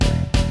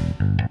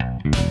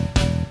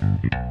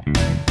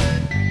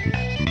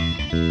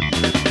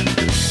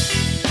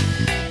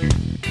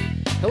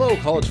Hello,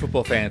 college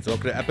football fans.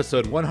 Welcome to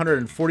episode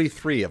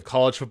 143 of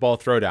College Football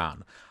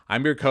Throwdown.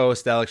 I'm your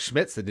co-host, Alex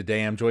Schmitz, and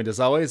today I'm joined, as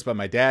always, by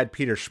my dad,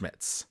 Peter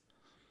Schmitz.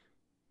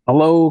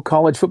 Hello,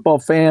 college football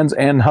fans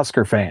and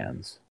Husker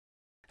fans.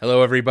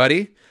 Hello,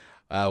 everybody.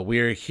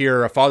 We're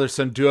here, a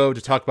father-son duo,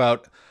 to talk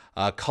about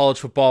college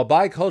football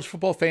by college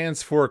football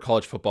fans for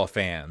college football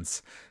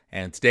fans.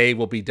 And today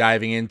we'll be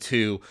diving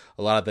into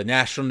a lot of the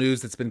national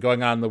news that's been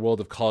going on in the world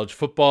of college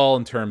football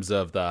in terms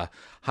of the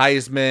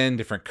Heisman,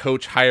 different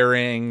coach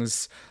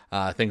hirings,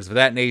 things of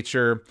that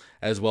nature,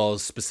 as well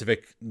as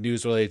specific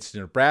news related to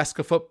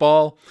Nebraska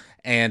football,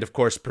 and of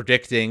course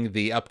predicting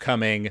the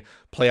upcoming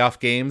playoff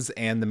games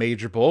and the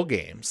major bowl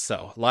games.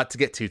 So a lot to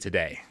get to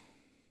today.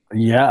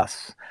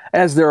 Yes,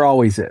 as there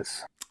always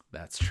is.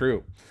 That's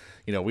true.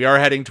 You know, we are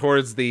heading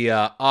towards the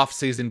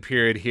off-season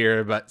period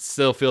here, but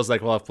still feels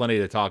like we'll have plenty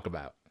to talk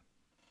about.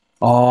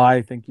 Oh,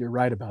 I think you're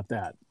right about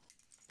that.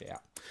 Yeah.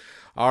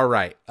 All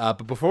right.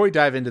 But before we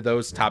dive into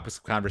those topics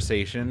of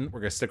conversation, we're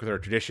going to stick with our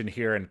tradition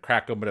here and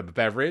crack open a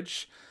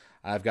beverage.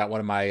 I've got one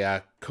of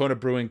my Kona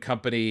Brewing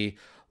Company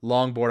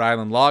Longboard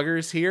Island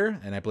lagers here,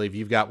 and I believe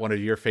you've got one of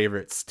your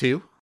favorites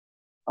too.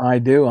 I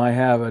do. I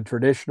have a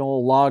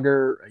traditional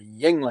lager,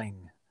 Yuengling,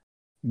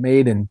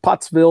 made in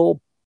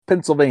Pottsville,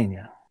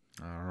 Pennsylvania.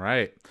 All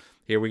right.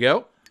 Here we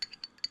go.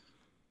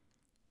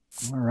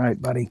 All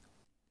right, buddy.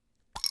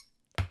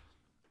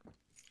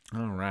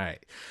 All right.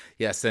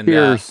 Yes. And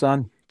cheers,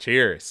 son.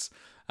 Cheers.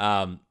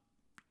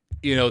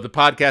 You know, the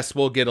podcast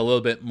will get a little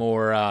bit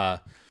more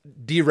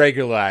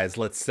deregularized,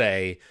 let's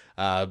say,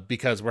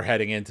 because we're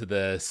heading into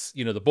this,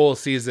 you know, the bowl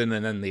season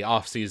and then the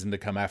off season to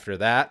come after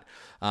that.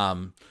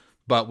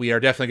 But we are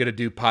definitely going to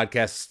do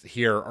podcasts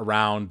here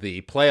around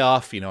the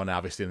playoff, you know, and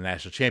obviously the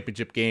national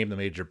championship game, the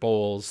major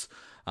bowls,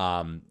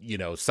 you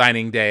know,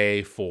 signing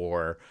day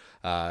for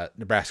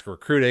Nebraska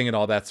recruiting and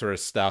all that sort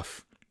of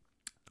stuff.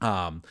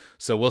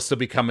 So we'll still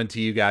be coming to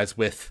you guys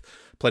with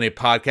plenty of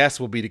podcasts.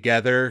 We'll be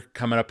together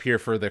coming up here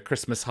for the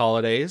Christmas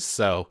holidays.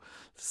 So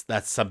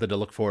that's something to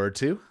look forward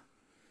to.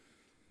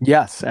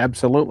 Yes,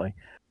 absolutely.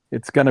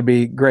 It's going to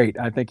be great.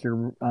 I think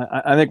we're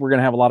going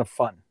to have a lot of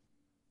fun.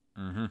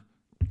 Mm-hmm.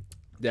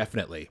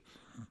 Definitely.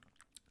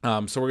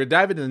 So we're going to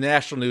dive into the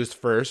national news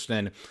first,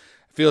 and it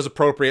feels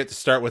appropriate to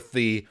start with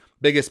the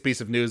biggest piece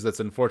of news that's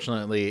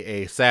unfortunately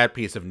a sad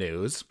piece of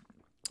news,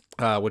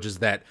 which is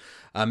that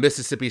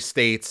Mississippi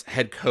State's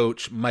head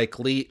coach, Mike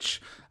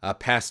Leach,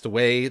 passed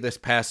away this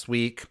past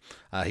week.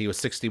 He was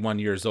 61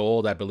 years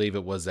old. I believe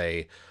it was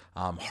a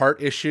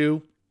heart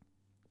issue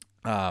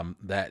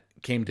that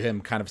came to him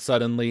kind of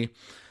suddenly.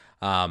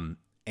 And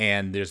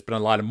there's been a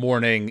lot of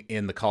mourning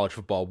in the college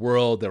football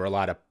world. There were a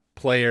lot of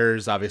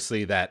players,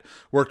 obviously, that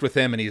worked with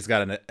him, and he's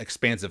got an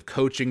expansive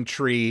coaching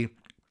tree,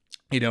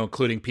 you know,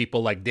 including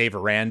people like Dave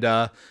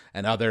Aranda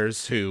and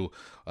others who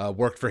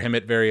worked for him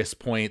at various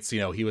points. You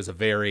know, he was a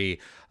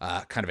very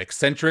kind of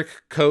eccentric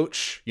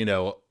coach, you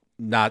know,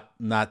 not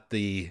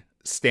the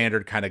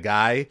standard kind of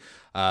guy,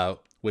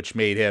 which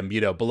made him,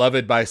 you know,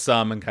 beloved by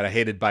some and kind of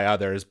hated by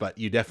others, but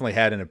you definitely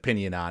had an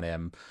opinion on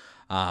him.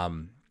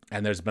 And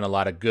there's been a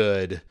lot of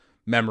good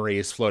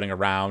memories floating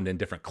around and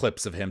different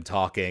clips of him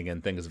talking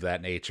and things of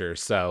that nature.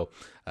 So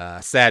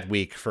sad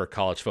week for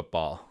college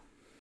football.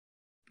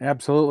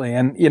 Absolutely.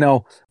 And, you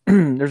know,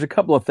 there's a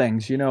couple of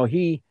things. You know,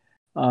 he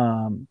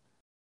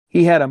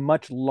had a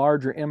much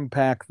larger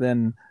impact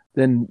than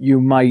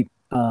you might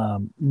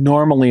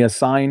normally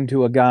assign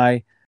to a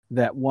guy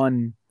that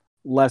won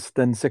less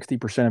than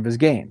 60% of his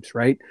games,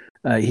 right?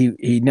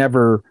 He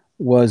never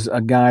was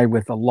a guy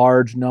with a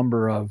large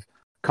number of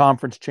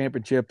conference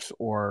championships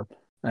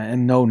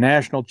and no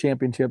national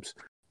championships,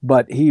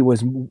 but he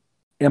was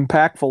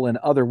impactful in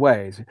other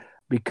ways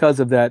because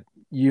of that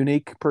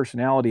unique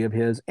personality of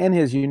his and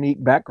his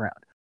unique background.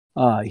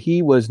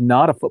 He was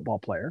not a football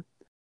player.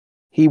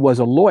 He was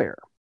a lawyer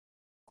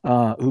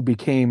who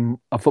became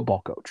a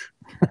football coach.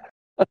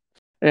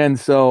 And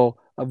so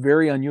a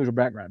very unusual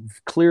background,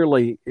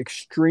 clearly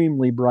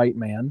extremely bright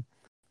man,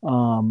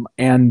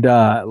 and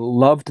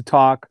loved to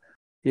talk.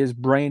 His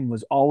brain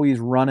was always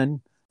running,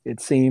 it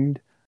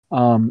seemed.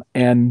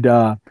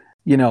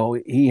 You know,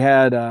 he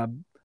had a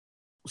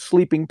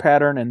sleeping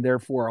pattern and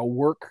therefore a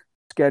work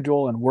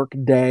schedule and work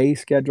day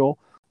schedule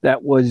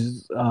that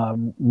was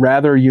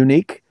rather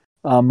unique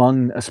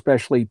among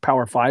especially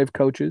Power 5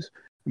 coaches.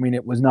 I mean,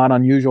 it was not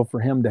unusual for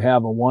him to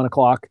have a 1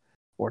 o'clock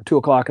or 2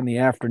 o'clock in the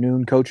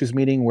afternoon coaches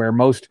meeting where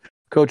most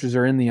coaches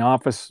are in the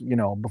office, you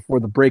know, before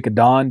the break of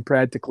dawn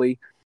practically,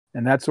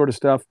 and that sort of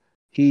stuff.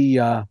 He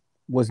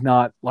was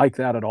not like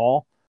that at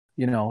all.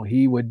 You know,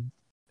 he would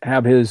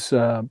have his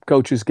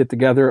coaches get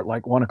together at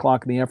like 1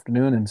 o'clock in the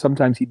afternoon, and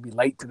sometimes he'd be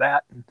late to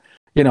that, and,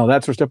 you know,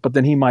 that sort of stuff. But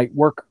then he might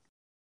work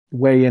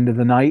way into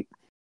the night.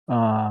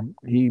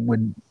 He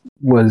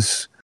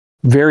was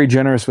very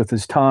generous with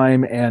his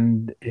time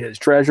and his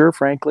treasure,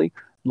 frankly.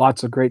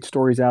 Lots of great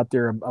stories out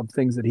there of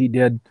things that he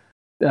did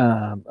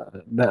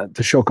to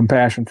show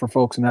compassion for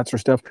folks and that sort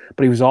of stuff.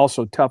 But he was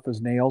also tough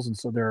as nails, and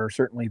so there are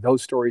certainly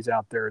those stories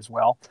out there as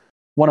well.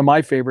 One of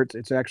my favorites,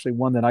 it's actually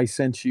one that I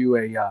sent you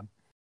I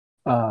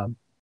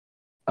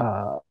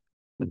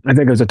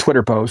think it was a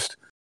Twitter post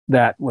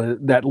that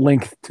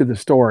linked to the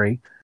story,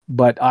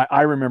 but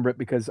I remember it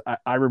because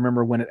I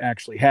remember when it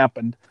actually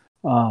happened.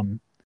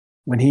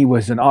 When he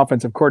was an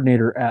offensive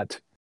coordinator at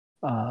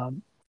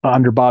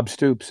under Bob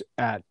Stoops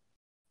at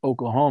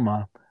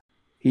Oklahoma,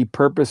 he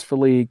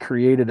purposefully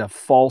created a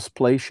false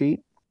play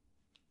sheet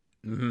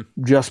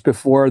just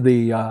before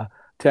the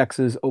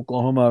Texas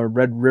Oklahoma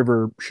Red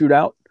River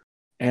shootout,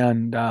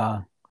 and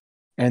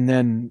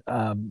then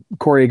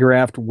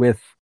choreographed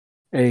with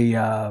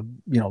a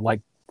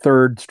like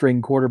third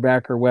string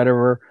quarterback or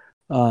whatever,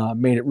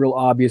 made it real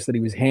obvious that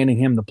he was handing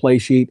him the play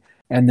sheet,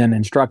 and then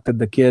instructed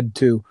the kid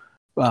to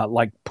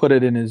like put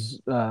it in his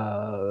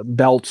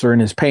belts or in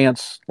his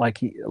pants, like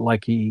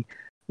he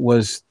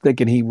was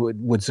thinking he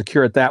would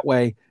secure it that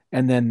way,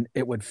 and then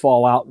it would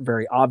fall out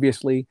very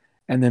obviously,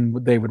 and then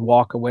they would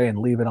walk away and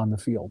leave it on the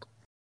field.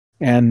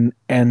 And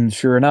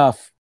sure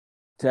enough,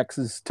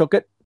 Texas took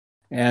it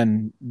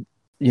and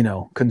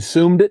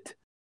consumed it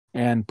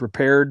and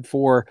prepared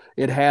for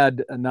it.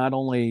 Had not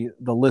only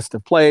the list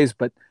of plays,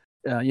 but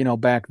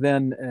back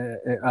then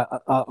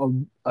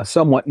a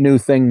somewhat new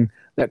thing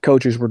that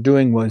coaches were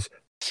doing was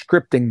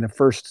scripting the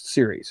first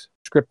series,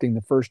 scripting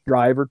the first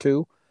drive or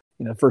two,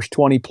 first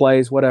 20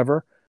 plays,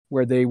 whatever,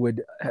 where they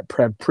would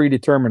have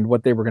predetermined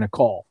what they were going to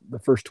call the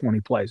first 20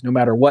 plays, no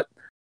matter what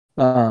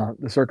the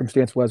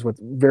circumstance was, with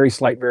very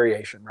slight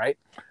variation, right?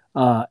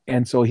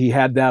 And so he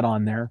had that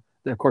on there.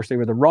 Of course, they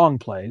were the wrong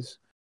plays,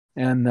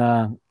 and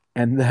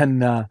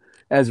then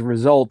as a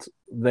result,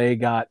 they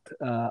got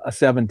a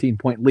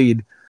 17-point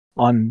lead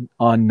on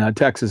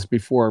Texas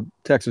before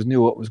Texas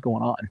knew what was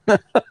going on.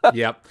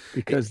 Yep,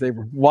 because they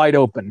were wide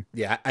open.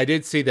 Yeah, I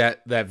did see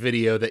that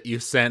video that you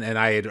sent, and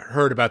I had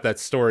heard about that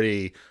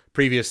story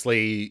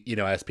previously.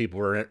 As people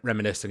were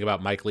reminiscing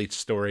about Mike Leach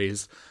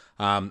stories.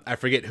 I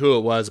forget who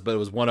it was, but it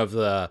was one of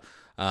the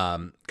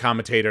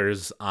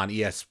commentators on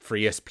for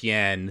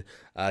ESPN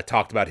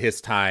talked about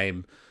his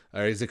time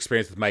or his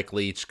experience with Mike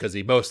Leach, because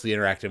he mostly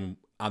interacted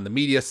on the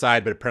media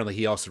side, but apparently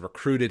he also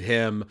recruited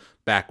him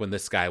back when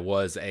this guy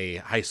was a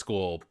high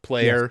school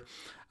player.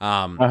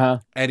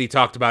 Yes. And he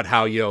talked about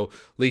how,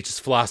 Leach's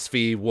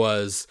philosophy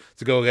was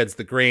to go against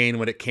the grain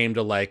when it came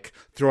to like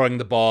throwing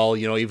the ball,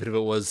 even if it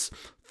was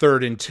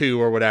 3rd and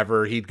 2 or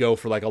whatever, he'd go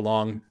for like a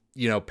long,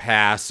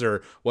 pass,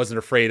 or wasn't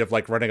afraid of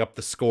like running up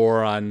the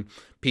score on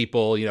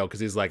people, cause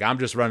he's like, I'm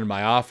just running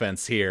my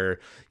offense here,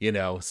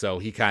 so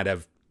he kind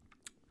of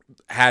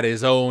had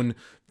his own,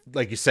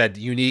 like you said,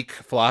 unique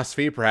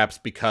philosophy, perhaps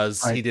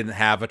because he didn't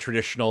have a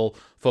traditional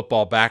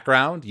football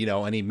background,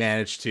 and he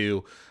managed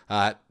to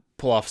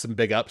pull off some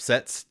big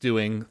upsets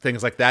doing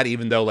things like that,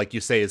 even though, like you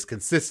say, his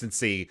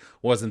consistency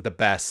wasn't the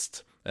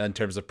best in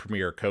terms of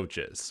premier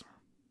coaches.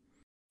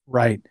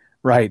 Right.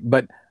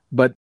 But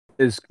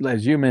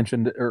as you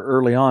mentioned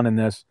early on in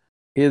this,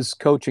 his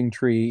coaching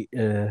tree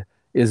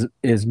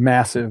is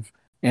massive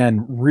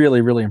and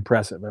really, really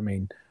impressive. I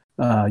mean,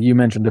 you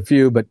mentioned a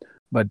few, but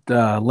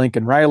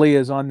Lincoln Riley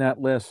is on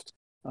that list.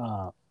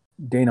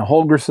 Dana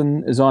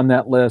Holgorsen is on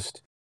that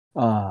list.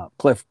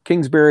 Cliff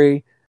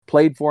Kingsbury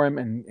played for him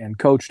and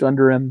coached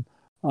under him.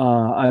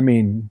 I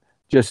mean,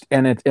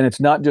 it's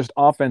not just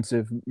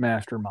offensive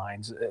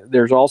masterminds.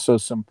 There's also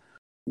some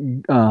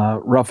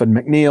Ruffin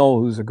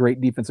McNeil, who's a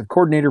great defensive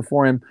coordinator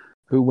for him,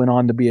 who went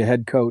on to be a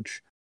head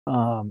coach.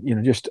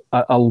 Just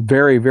a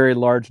very, very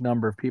large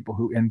number of people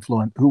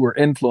who were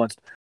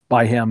influenced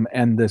by him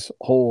and this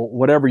whole,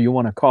 whatever you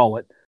want to call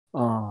it,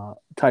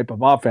 type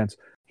of offense.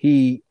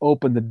 He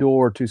opened the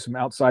door to some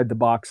outside the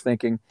box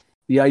thinking.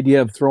 The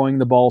idea of throwing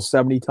the ball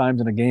 70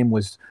 times in a game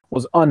was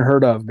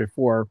unheard of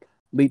before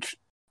Leach,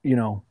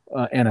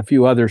 and a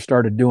few others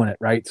started doing it,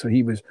 right? So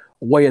he was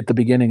way at the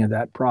beginning of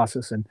that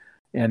process,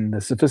 and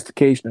the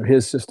sophistication of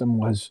his system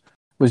was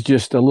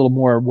just a little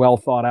more well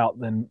thought out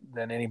than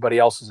anybody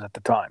else's at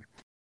the time.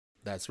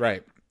 That's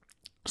right.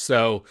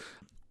 So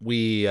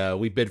we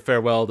bid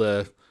farewell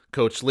to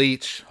Coach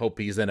Leach. Hope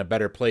he's in a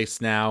better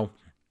place now.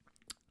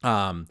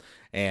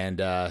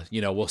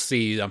 We'll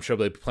see. I'm sure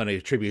there'll be plenty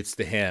of tributes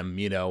to him,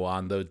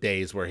 on the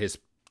days where his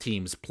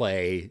teams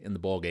play in the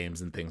bowl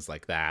games and things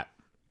like that.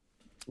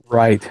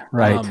 Right.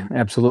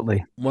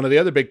 Absolutely. One of the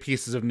other big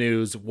pieces of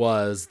news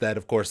was that,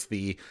 of course,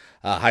 the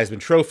Heisman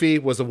Trophy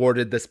was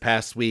awarded this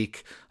past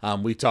week.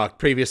 We talked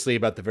previously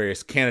about the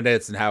various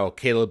candidates and how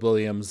Caleb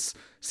Williams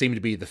seemed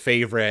to be the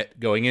favorite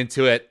going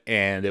into it,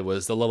 and it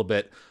was a little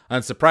bit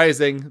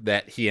unsurprising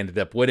that he ended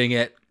up winning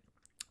it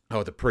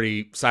with a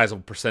pretty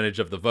sizable percentage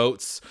of the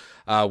votes,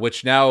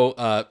 which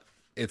now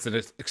it's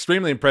an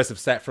extremely impressive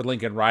stat for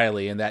Lincoln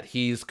Riley in that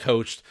he's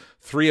coached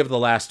 3 of the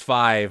last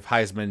 5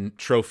 Heisman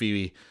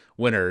Trophy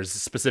winners,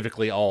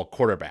 specifically all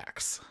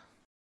quarterbacks.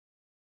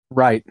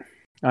 Right.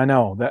 I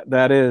know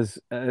that is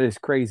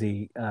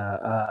crazy,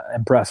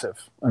 impressive.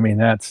 I mean,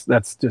 that's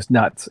just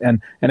nuts.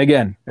 And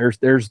again, there's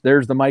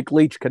the Mike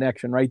Leach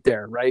connection right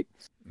there, right?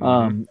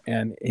 Hmm.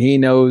 And he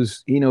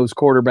knows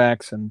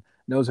quarterbacks and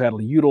knows how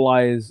to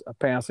utilize a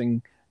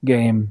passing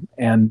game,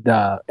 and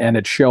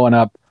it's showing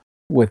up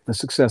with the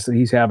success that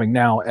he's having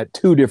now at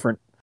two different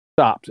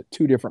stops at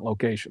two different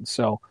locations.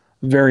 So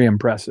very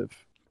impressive.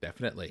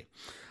 Definitely.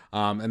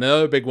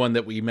 Another big one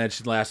that we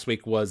mentioned last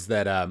week was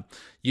that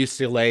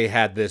UCLA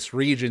had this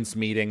Regents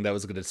meeting that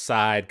was going to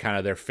decide kind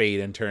of their fate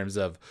in terms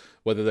of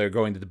whether they're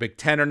going to the Big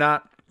Ten or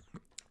not.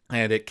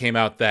 And it came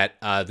out that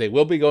they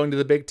will be going to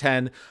the Big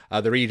Ten.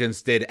 The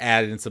Regents did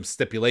add in some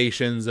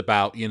stipulations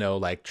about,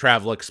 like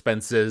travel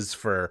expenses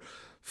for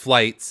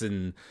flights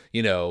and,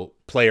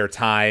 player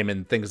time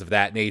and things of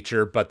that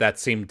nature. But that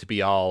seemed to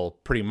be all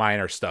pretty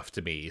minor stuff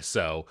to me.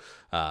 So,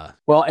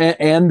 Well,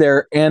 and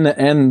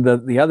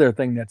the other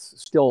thing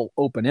that's still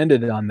open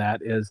ended on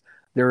that is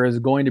there is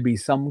going to be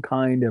some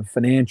kind of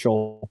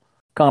financial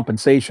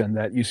compensation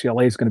that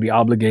UCLA is going to be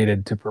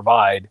obligated to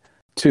provide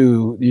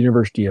to the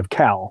University of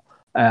Cal,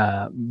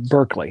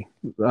 Berkeley,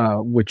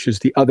 which is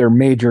the other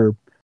major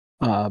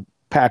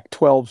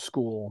Pac-12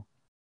 school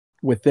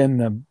within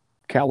the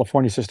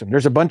California system.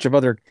 There's a bunch of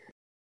other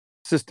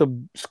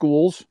system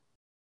schools,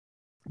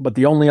 but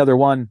the only other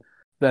one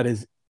that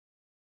is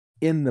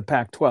in the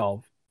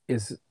Pac-12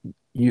 is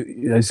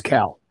is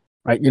Cal,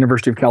 right?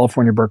 University of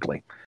California,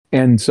 Berkeley.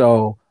 And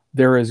so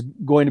there is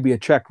going to be a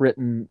check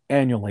written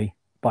annually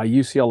by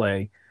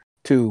UCLA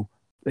to,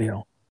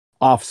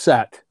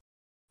 offset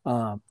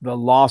the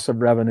loss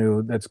of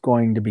revenue that's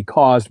going to be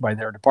caused by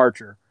their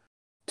departure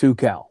to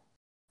Cal.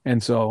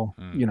 And so,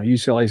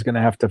 UCLA is going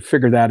to have to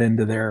figure that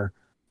into their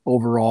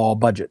overall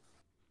budget.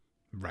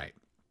 right.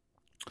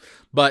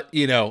 But,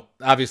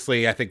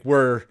 obviously, I think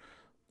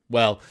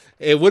well,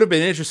 it would have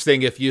been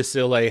interesting if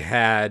UCLA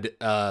had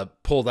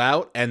pulled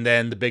out and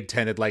then the Big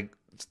Ten had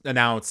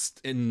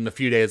announced in a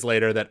few days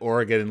later that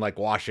Oregon and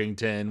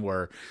Washington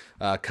were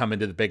coming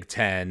to the Big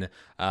Ten,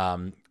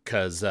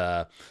 because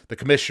the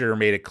commissioner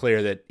made it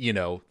clear that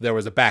there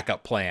was a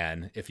backup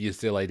plan if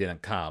UCLA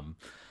didn't come,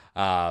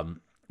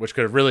 which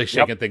could have really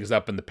shaken things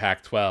up in the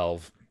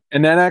Pac-12.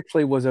 And that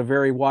actually was a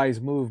very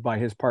wise move by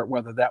his part,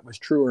 whether that was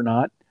true or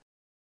not.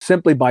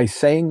 Simply by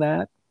saying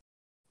that,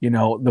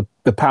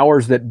 the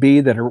powers that be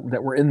that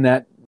were in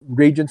that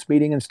regents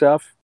meeting and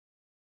stuff,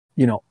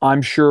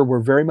 I'm sure we're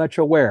very much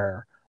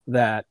aware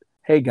that,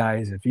 hey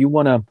guys, if you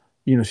want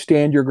to,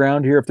 stand your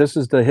ground here, if this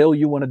is the hill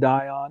you want to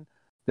die on,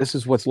 this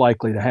is what's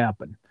likely to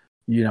happen.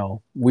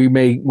 We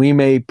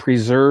may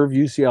preserve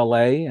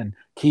UCLA and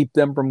keep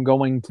them from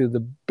going to the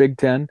Big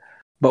Ten,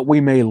 but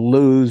we may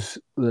lose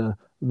the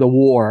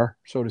war,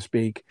 so to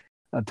speak,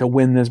 to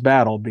win this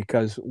battle,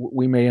 because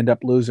we may end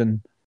up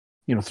losing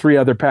three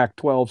other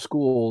Pac-12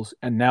 schools,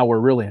 and now we're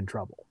really in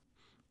trouble.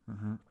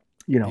 Mm-hmm.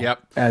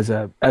 Yep. As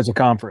a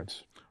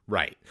conference.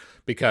 Right.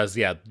 Because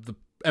the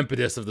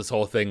impetus of this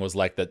whole thing was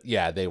that,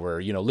 they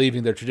were,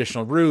 leaving their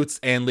traditional roots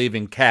and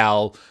leaving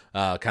Cal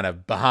kind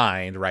of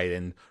behind, right,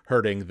 and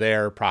hurting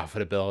their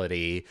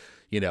profitability,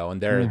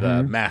 and they're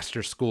the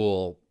master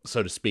school,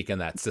 so to speak, in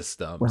that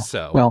system.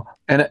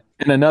 And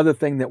another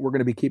thing that we're going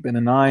to be keeping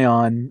an eye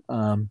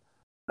on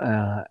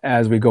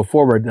as we go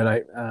forward, that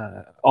I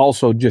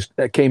also just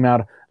that came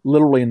out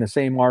literally in the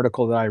same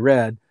article that I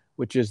read,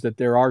 which is that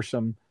there are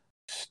some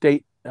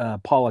state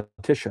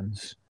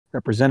politicians,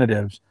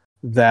 representatives,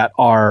 that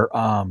are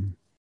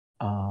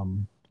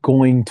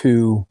going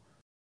to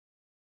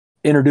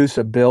introduce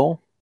a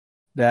bill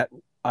that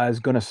is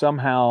going to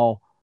somehow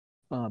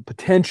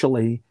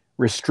potentially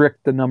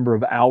restrict the number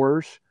of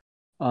hours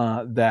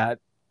that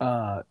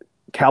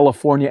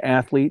California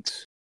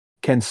athletes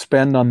can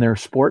spend on their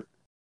sport.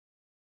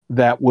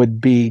 That would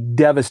be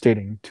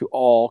devastating to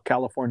all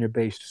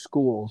California-based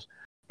schools,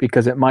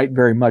 because it might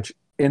very much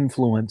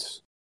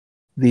influence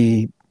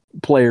the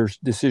players'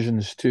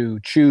 decisions to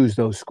choose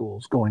those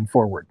schools going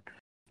forward.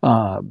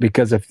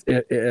 Because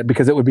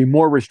it would be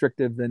more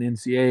restrictive than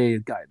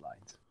NCAA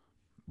guidelines.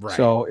 Right.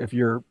 So if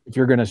you're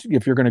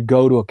gonna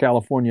go to a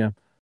California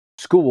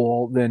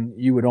school, then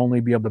you would only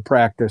be able to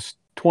practice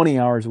 20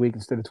 hours a week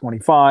instead of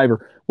 25,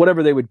 or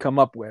whatever they would come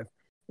up with.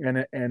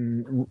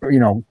 And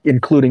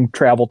including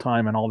travel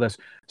time and all this.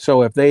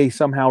 So if they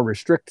somehow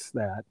restrict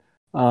that,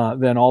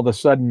 then all of a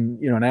sudden,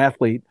 an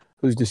athlete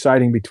who's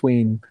deciding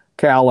between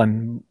Cal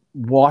and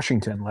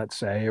Washington, let's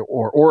say,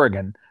 or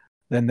Oregon,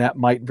 then that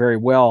might very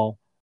well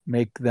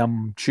make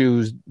them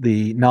choose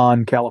the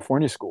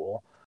non-California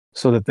school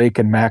so that they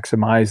can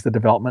maximize the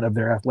development of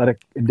their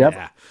athletic endeavor.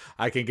 Yeah,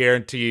 I can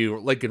guarantee you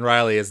Lincoln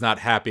Riley is not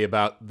happy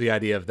about the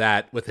idea of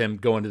that, with him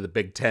going to the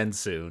Big Ten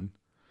soon.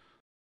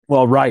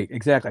 Well, right,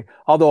 exactly.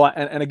 Although,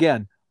 and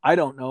again, I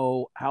don't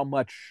know how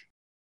much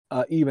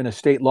even a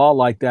state law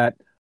like that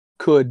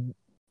could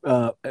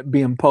be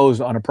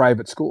imposed on a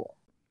private school.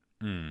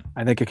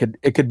 I think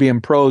it could be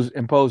imposed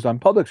on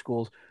public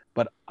schools,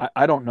 but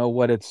I don't know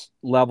what its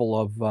level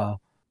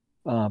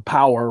of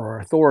power or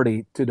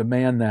authority to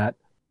demand that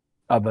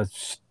of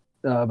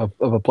of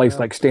a place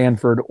like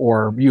Stanford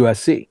or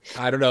USC.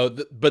 I don't know,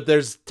 but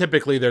there's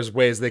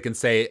ways they can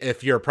say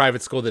if you're a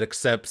private school that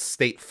accepts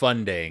state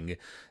funding,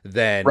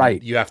 then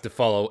Right. you have to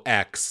follow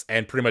X,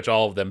 and pretty much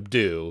all of them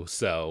do.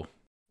 So,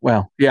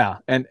 Well, yeah,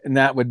 and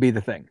that would be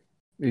the thing.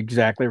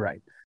 Exactly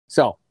right.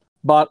 So,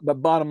 but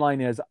bottom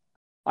line is,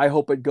 I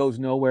hope it goes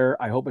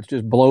nowhere. I hope it's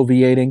just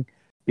bloviating,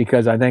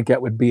 because I think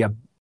that would be a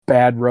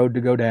bad road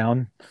to go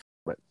down.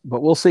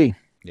 But we'll see.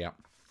 yeah.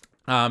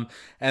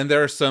 And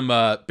there are some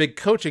big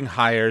coaching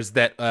hires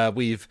that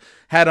we've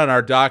had on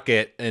our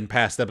docket in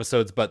past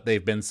episodes, but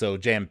they've been so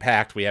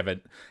jam-packed we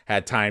haven't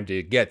had time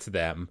to get to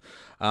them.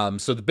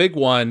 So the big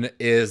one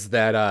is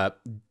that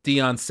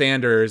Deion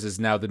Sanders is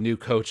now the new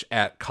coach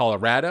at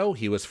Colorado.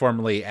 He was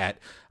formerly at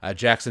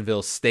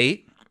Jacksonville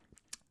State.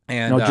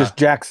 And no, just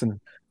Jackson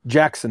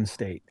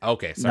State.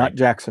 Okay, sorry. Not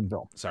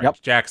Jacksonville. Sorry, yep.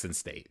 Jackson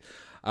State.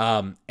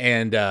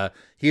 And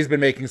he's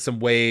been making some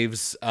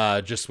waves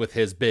just with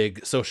his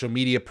big social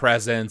media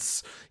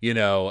presence,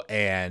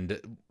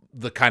 and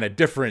the kind of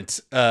different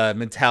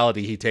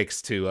mentality he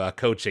takes to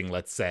coaching,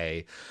 let's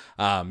say.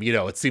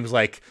 It seems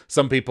like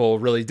some people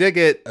really dig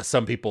it.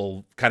 Some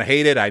people kind of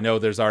hate it. I know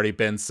there's already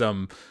been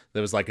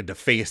there was like a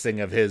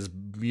defacing of his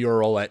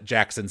mural at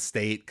Jackson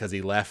State because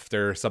he left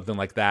or something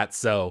like that.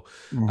 So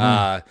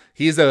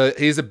he's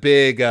a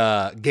big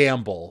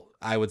gamble,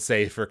 I would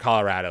say, for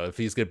Colorado, if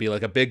he's going to be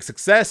like a big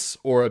success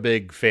or a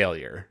big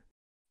failure.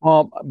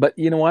 Well, but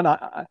you know what?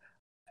 I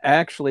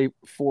actually,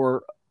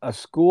 for a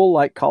school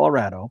like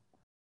Colorado,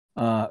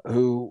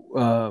 who,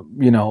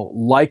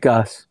 like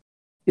us,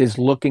 is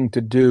looking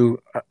to do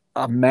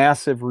a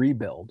massive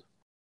rebuild,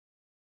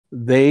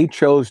 they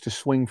chose to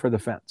swing for the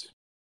fence.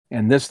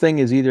 And this thing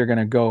is either going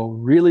to go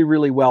really,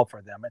 really well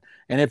for them.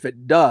 And if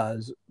it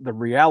does, the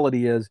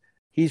reality is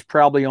he's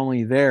probably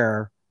only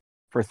there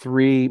for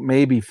 3,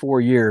 maybe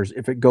 4 years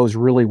if it goes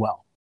really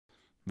well.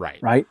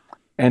 Right.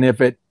 And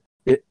if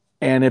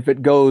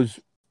it goes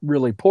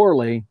really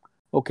poorly,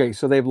 okay,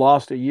 so they've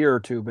lost a year or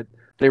two, but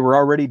they were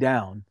already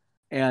down,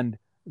 and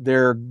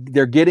they're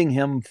getting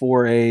him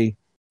for a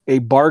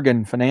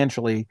bargain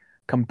financially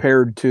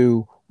compared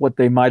to what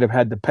they might have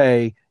had to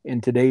pay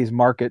in today's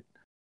market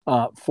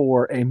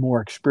for a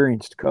more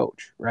experienced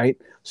coach, right?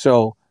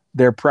 So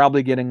they're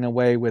probably getting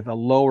away with a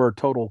lower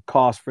total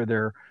cost for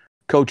their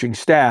coaching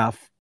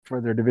staff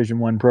for their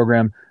Division I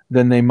program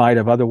than they might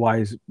have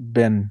otherwise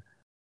been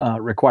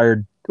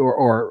required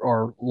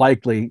or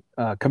likely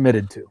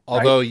committed to.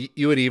 Although you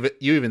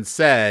even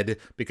said,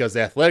 because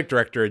the athletic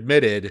director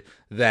admitted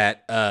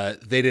that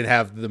they didn't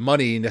have the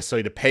money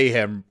necessarily to pay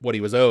him what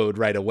he was owed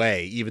right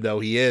away, even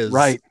though he is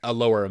a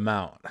lower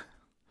amount.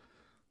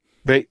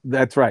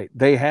 That's right.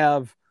 They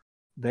have.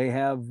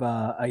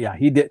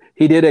 He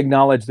did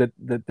acknowledge that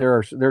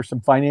there's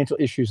some financial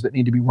issues that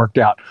need to be worked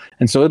out,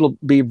 and so it'll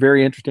be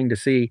very interesting to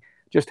see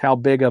just how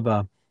big of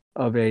a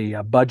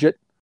budget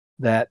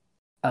that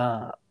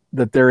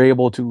they're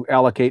able to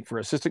allocate for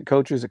assistant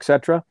coaches,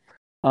 etc.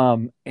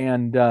 And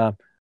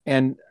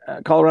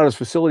Colorado's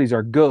facilities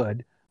are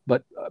good,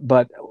 but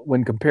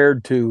when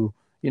compared to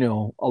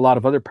a lot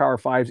of other Power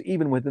Fives,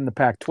 even within the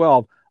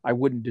Pac-12, I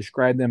wouldn't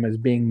describe them as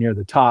being near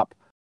the top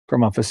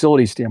from a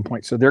facility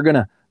standpoint. So they're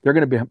gonna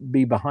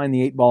be behind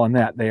the 8 ball on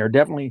that. They are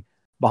definitely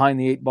behind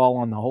the 8 ball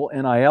on the whole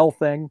NIL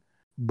thing,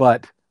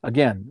 but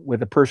again,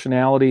 with a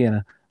personality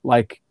and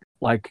like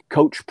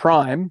Coach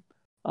Prime,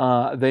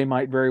 they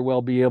might very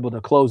well be able to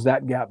close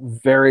that gap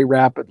very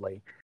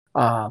rapidly.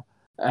 And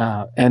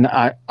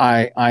I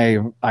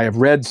have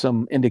read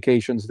some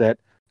indications that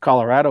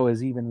Colorado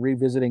is even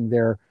revisiting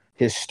their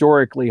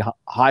historically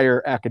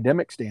higher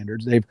academic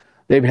standards.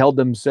 They've held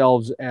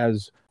themselves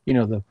as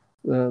the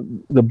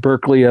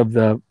Berkeley of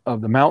the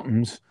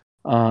mountains,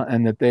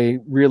 and that they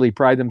really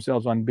pride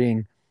themselves on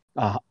being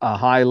a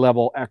high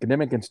level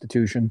academic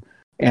institution.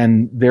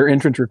 And their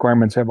entrance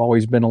requirements have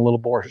always been a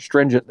little more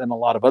stringent than a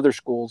lot of other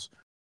schools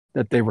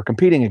that they were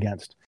competing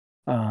against.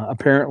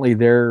 Apparently,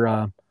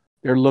 they're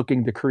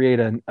looking to create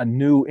a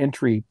new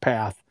entry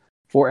path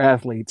for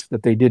athletes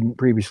that they didn't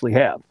previously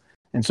have.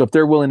 And so if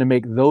they're willing to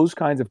make those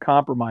kinds of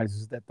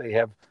compromises that they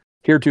have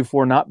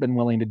heretofore not been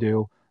willing to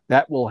do,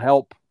 that will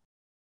help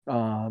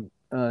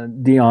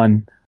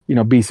Deion,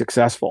 be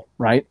successful,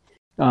 right?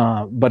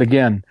 But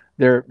again,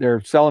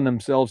 they're selling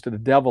themselves to the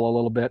devil a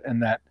little bit,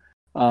 in that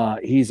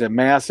he's a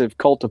massive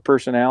cult of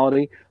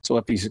personality. So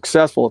if he's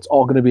successful, it's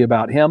all going to be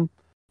about him.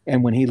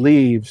 And when he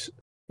leaves,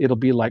 it'll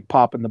be like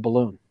popping the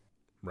balloon.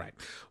 Right.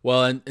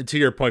 Well, and to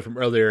your point from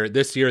earlier,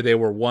 this year they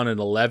were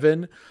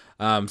 1-11.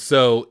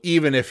 So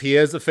even if he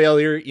is a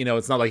failure,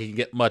 it's not like he can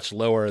get much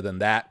lower than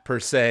that per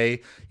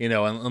se,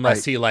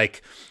 unless he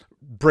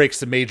breaks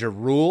some major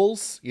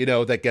rules,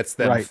 that gets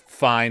them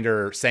fined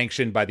or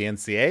sanctioned by the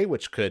NCAA,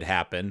 which could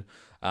happen.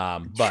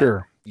 But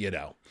sure.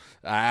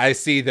 I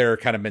see their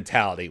kind of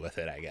mentality with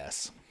it, I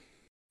guess.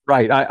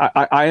 Right.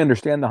 I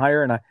understand the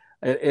hire, and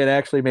it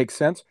actually makes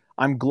sense.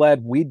 I'm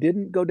glad we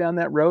didn't go down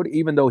that road,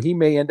 even though he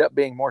may end up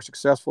being more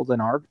successful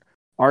than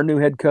our new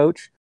head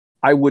coach.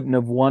 I wouldn't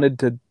have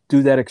wanted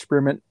do that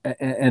experiment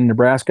in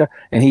Nebraska,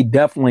 and he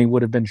definitely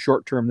would have been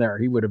short term there.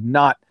 He would have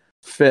not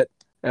fit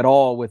at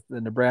all with the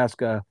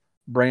Nebraska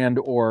brand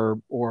or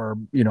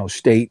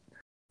state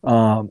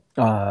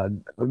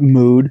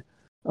mood,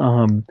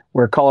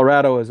 where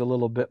Colorado is a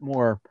little bit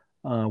more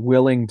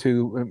willing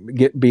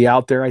to be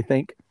out there, I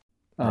think,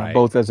 Right.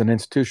 both as an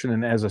institution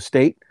and as a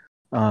state.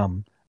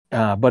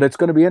 But it's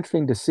going to be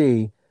interesting to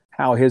see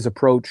how his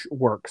approach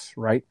works,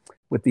 right,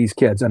 with these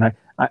kids. And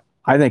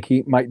I think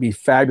he might be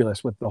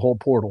fabulous with the whole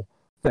portal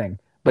thing.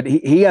 But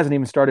he hasn't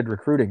even started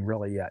recruiting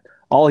really yet.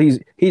 All he's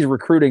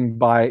recruiting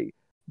by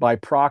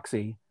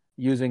proxy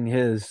using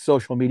his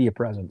social media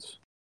presence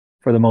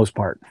for the most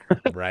part.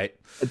 Right.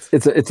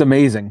 It's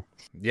amazing.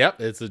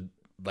 Yep.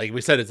 Like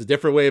we said, it's a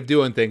different way of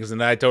doing things,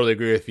 and I totally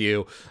agree with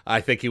you. I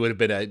think he would have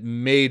been a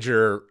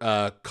major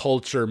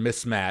culture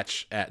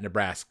mismatch at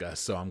Nebraska,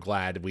 so I'm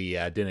glad we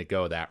didn't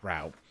go that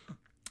route.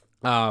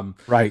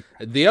 Right.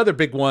 The other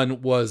big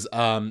one was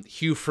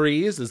Hugh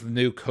Freeze is the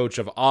new coach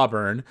of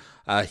Auburn.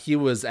 He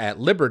was at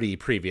Liberty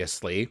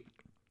previously.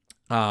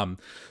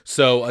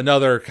 So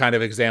another kind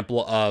of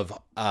example of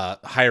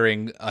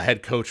hiring a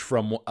head coach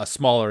from a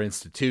smaller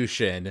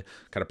institution,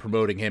 kind of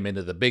promoting him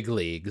into the big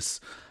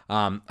leagues.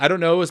 I don't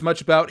know as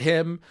much about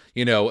him.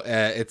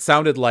 It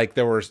sounded like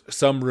there were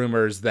some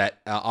rumors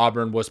that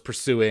Auburn was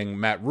pursuing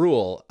Matt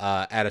Rule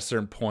at a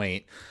certain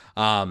point.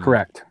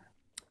 Correct.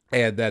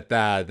 And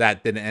that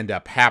didn't end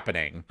up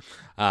happening.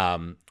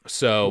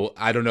 So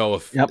I don't know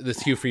if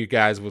this Hugh for you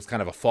guys was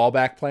kind of a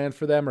fallback plan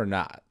for them or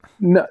not.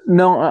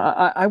 No,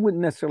 I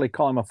wouldn't necessarily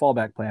call him a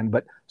fallback plan,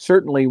 but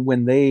certainly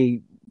when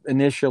they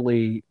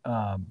initially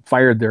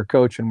fired their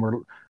coach and were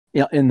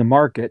in the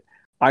market,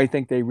 I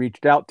think they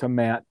reached out to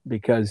Matt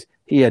because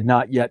he had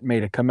not yet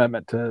made a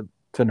commitment to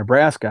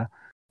Nebraska.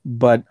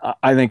 But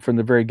I think from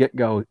the very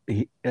get-go,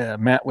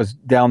 Matt was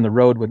down the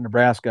road with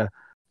Nebraska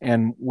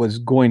and was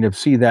going to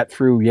see that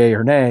through, yay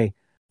or nay,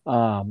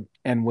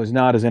 and was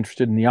not as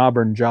interested in the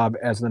Auburn job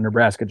as the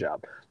Nebraska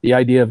job. The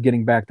idea of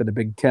getting back to the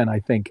Big Ten, I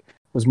think,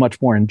 was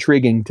much more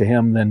intriguing to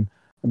him than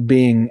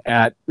being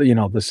at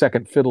the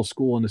second fiddle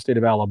school in the state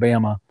of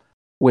Alabama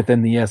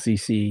within the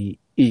SEC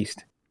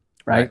East,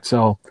 right?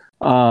 So,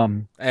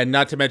 and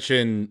not to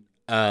mention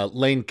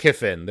Lane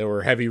Kiffin. There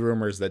were heavy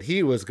rumors that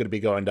he was going to be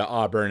going to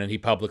Auburn, and he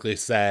publicly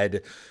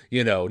said,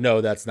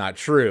 no, that's not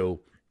true.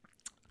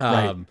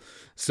 Right.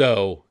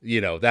 So,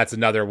 that's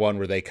another one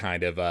where they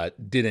kind of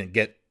didn't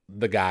get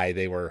the guy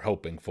they were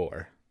hoping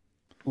for.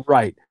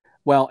 Right.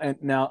 Well,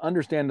 and now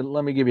understand,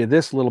 let me give you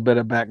this little bit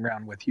of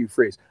background with Hugh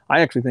Freeze.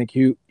 I actually think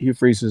Hugh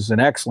Freeze is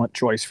an excellent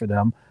choice for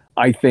them.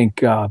 I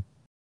think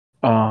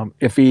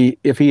if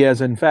he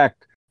has in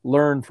fact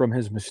learned from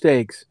his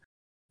mistakes,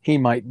 he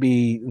might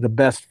be the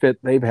best fit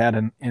they've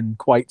had in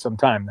quite some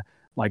time,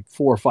 like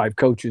 4 or 5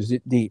 coaches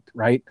deep,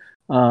 right?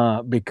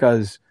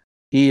 Because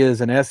he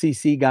is an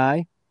SEC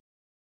guy.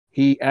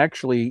 He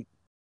actually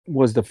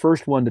was the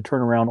first one to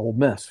turn around Ole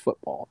Miss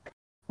football.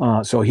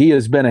 So he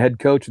has been a head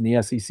coach in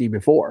the SEC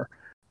before,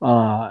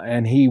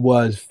 and he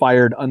was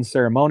fired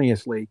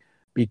unceremoniously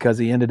because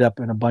he ended up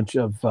in a bunch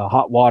of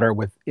hot water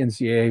with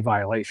NCAA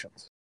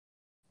violations,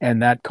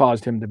 and that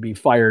caused him to be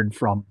fired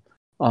from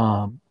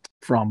Ole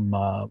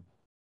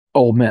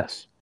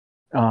Miss.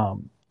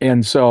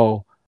 And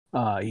so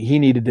he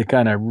needed to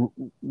kind of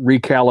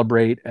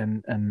recalibrate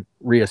and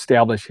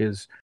reestablish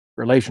his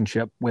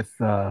relationship with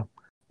the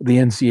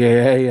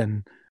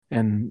NCAA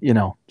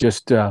and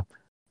just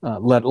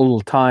let a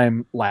little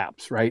time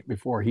lapse, right,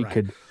 before he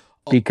could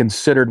be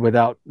considered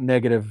without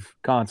negative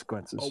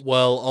consequences.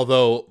 Well,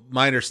 although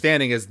my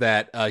understanding is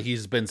that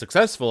he's been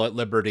successful at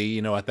Liberty,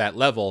 at that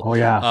level. Oh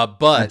yeah,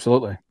 but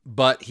absolutely.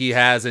 But he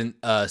hasn't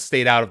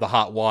stayed out of the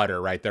hot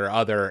water, right? There are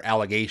other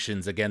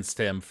allegations against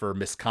him for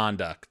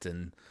misconduct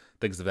and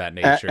things of that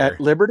nature. At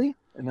Liberty?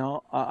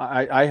 No,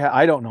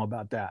 I don't know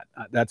about that.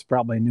 That's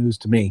probably news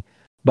to me.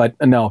 But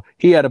no,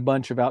 he had a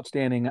bunch of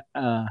outstanding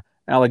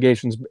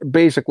allegations.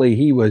 Basically,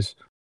 he was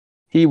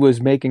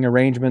making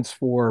arrangements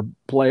for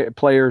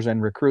players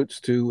and recruits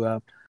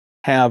to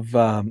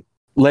have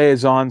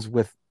liaisons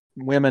with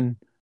women,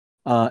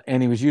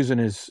 and he was using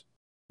his,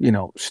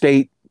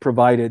 state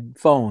provided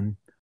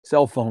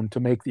cell phone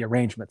to make the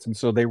arrangements, and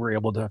so they were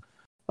able to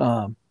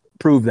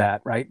prove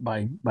that, right,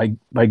 by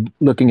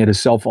looking at his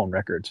cell phone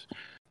records.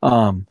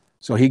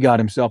 So he got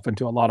himself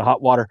into a lot of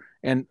hot water,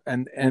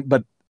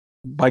 but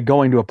by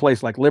going to a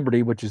place like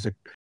Liberty, which is a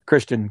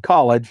Christian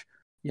college,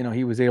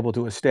 he was able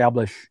to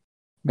establish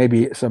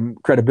maybe some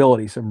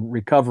credibility, some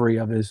recovery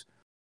of his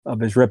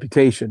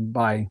reputation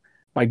by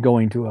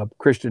going to a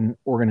Christian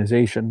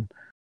organization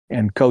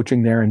and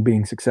coaching there and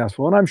being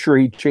successful. And I'm sure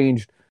he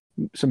changed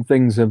some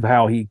things of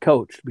how he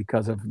coached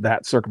because of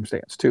that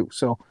circumstance too.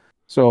 So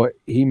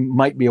he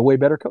might be a way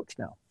better coach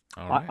now.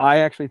 Right. I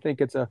actually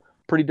think it's a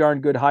pretty darn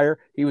good hire.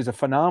 He was a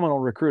phenomenal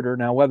recruiter.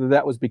 Now, whether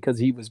that was because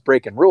he was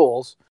breaking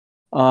rules,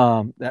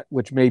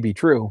 which may be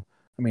true.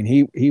 I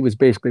mean, he was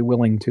basically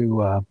willing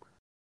to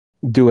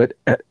do it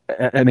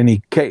at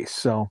any case.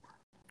 So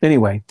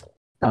anyway,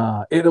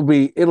 it'll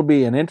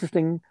be an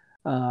interesting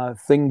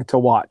thing to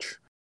watch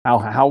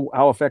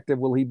How effective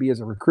will he be as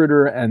a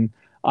recruiter? And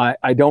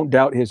I don't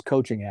doubt his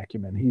coaching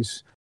acumen.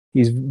 He's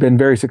been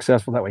very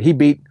successful that way. He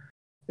beat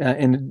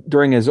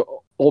during his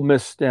Ole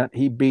Miss stint,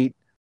 he beat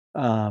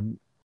um,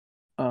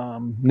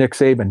 Nick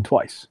Saban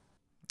twice.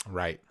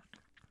 Right.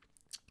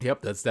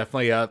 Yep, that's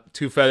definitely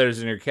two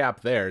feathers in your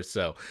cap there.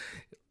 So,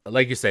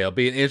 like you say, it'll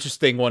be an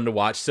interesting one to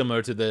watch,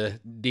 similar to the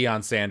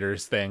Deion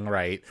Sanders thing,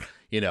 right?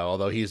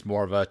 Although he's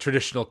more of a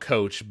traditional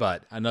coach,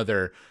 but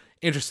another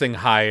interesting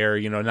hire,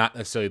 not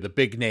necessarily the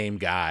big name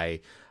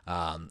guy,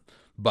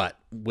 but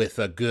with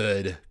a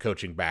good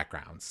coaching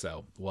background.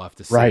 So we'll have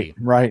to see.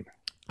 Right.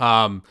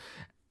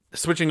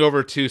 Switching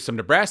over to some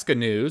Nebraska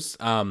news,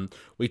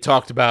 we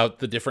talked about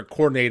the different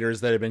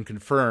coordinators that have been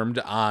confirmed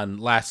on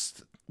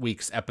last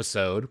week's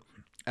episode.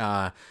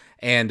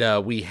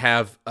 And we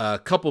have a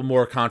couple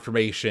more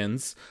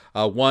confirmations.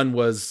 One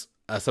was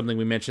something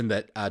we mentioned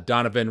that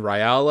Donovan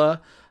Raiola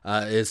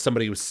is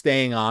somebody who's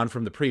staying on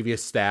from the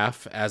previous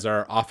staff as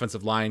our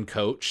offensive line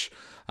coach.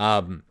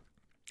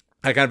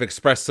 I kind of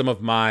expressed some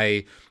of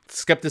my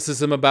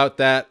skepticism about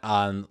that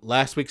on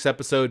last week's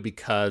episode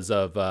because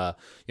of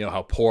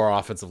how poor our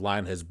offensive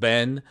line has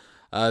been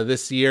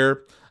this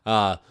year.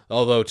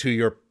 Although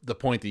to the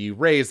point that you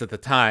raised at the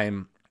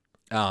time,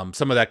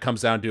 some of that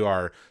comes down to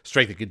our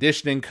strength and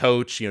conditioning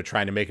coach,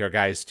 trying to make our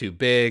guys too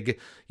big,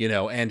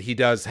 and he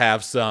does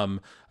have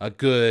a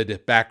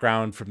good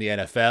background from the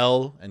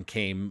NFL and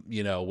came,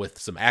 with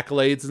some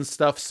accolades and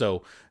stuff.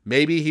 So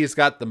maybe he's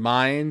got the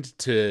mind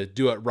to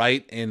do it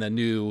right in a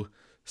new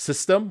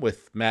system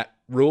with Matt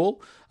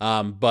Rule.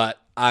 But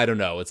I don't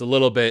know. It's a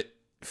little bit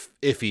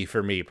iffy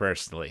for me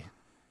personally.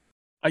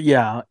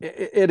 Yeah,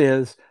 it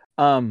is.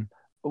 But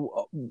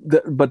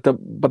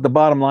the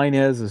bottom line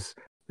is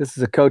this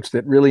is a coach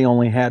that really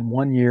only had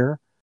 1 year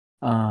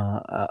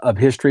of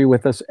history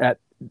with us at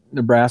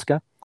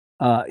Nebraska.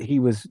 He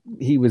was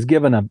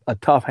given a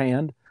tough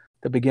hand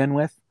to begin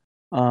with.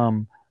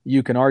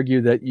 You can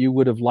argue that you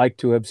would have liked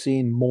to have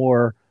seen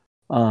more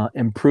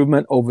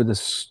improvement over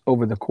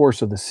the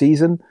course of the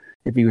season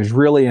if he was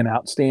really an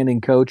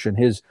outstanding coach and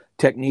his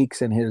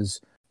techniques and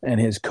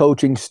his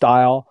coaching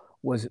style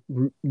was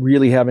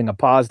really having a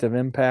positive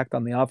impact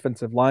on the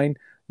offensive line.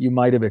 You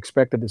might have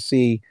expected to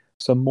see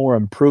some more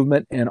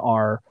improvement in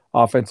our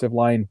offensive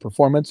line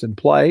performance and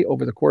play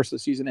over the course of the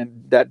season,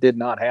 and that did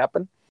not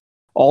happen.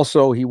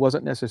 Also, he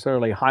wasn't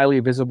necessarily highly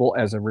visible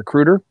as a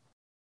recruiter,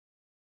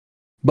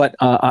 but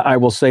I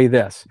will say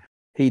this: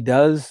 he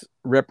does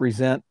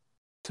represent,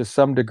 to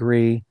some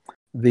degree,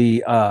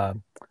 the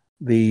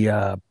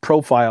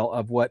profile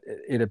of what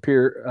it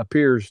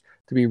appears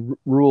to be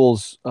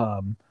Rule's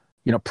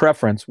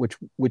preference,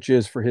 which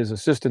is for his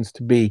assistants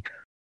to be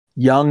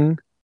young,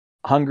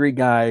 hungry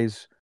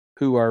guys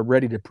who are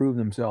ready to prove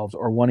themselves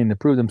or wanting to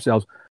prove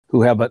themselves,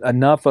 who have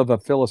enough of a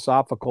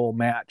philosophical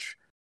match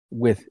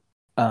with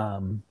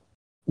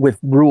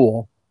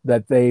Rule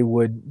that they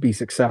would be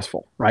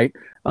successful, right?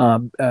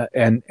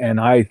 And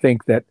I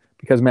think that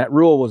because Matt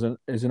Rule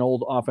is an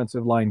old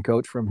offensive line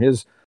coach from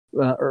his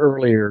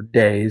earlier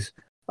days,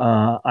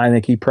 I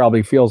think he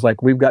probably feels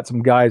like we've got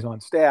some guys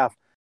on staff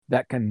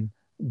that can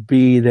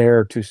be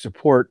there to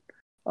support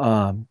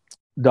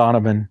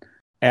Donovan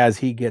as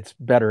he gets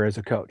better as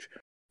a coach.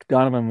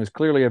 Donovan was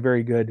clearly a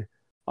very good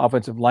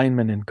offensive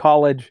lineman in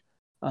college.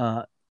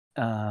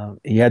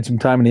 He had some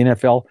time in the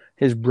NFL.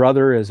 His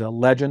brother is a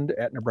legend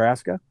at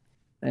Nebraska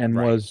and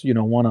was,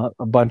 won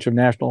a bunch of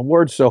national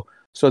awards. So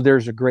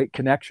there's a great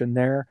connection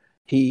there.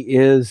 He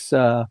is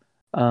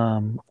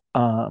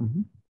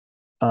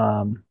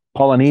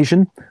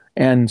Polynesian,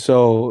 and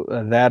so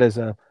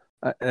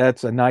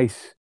that's a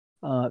nice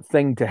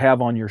thing to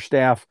have on your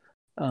staff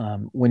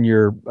when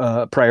your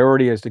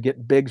priority is to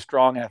get big,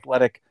 strong,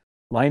 athletic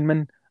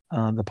linemen.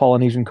 The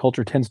Polynesian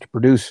culture tends to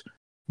produce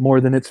more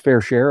than its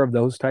fair share of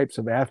those types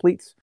of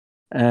athletes.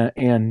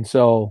 And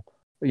so,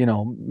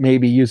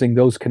 maybe using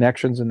those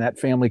connections and that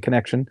family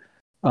connection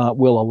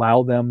will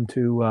allow them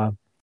to,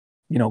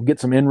 get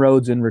some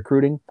inroads in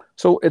recruiting.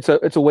 So it's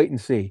a wait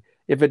and see.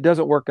 If it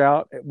doesn't work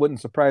out, it wouldn't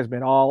surprise me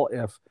at all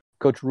if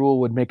Coach Rule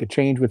would make a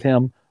change with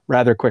him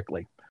rather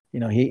quickly.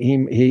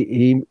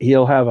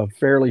 He'll have a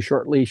fairly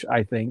short leash,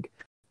 I think,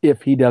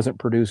 if he doesn't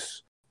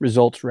produce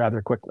results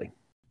rather quickly.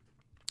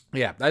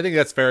 Yeah, I think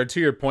that's fair. To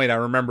your point, I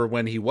remember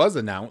when he was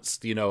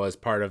announced, as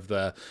part of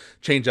the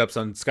change-ups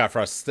on Scott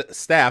Frost's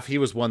staff, he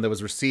was one that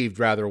was received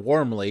rather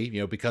warmly,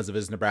 because of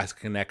his Nebraska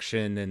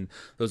connection and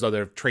those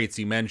other traits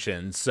you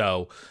mentioned.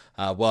 So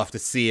we'll have to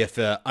see if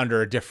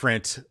under a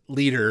different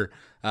leader,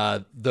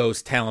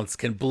 those talents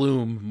can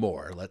bloom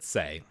more, let's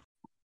say.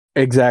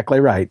 Exactly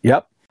right.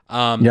 Yep.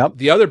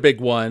 The other big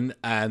one,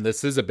 and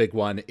this is a big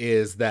one,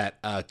 is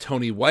that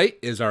Tony White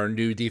is our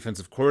new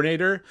defensive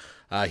coordinator.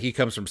 He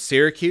comes from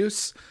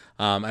Syracuse.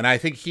 And I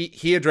think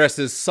he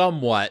addresses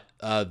somewhat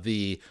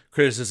the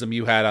criticism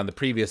you had on the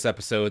previous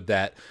episode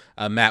that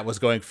Matt was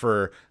going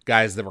for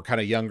guys that were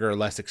kind of younger,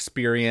 less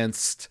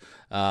experienced.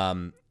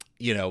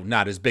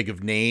 not as big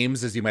of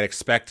names as you might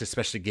expect,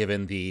 especially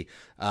given the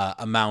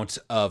amount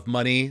of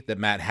money that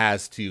Matt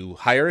has to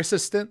hire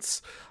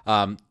assistants.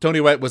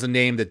 Tony White was a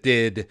name that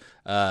did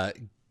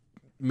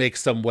make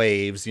some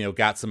waves,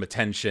 got some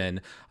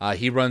attention.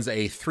 He runs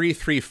a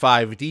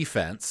 3-3-5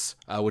 defense,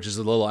 which is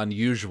a little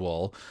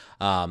unusual,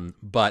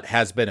 but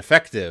has been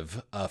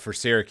effective for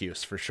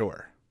Syracuse for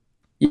sure.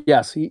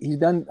 Yes, he's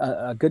done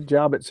a good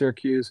job at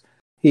Syracuse.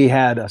 He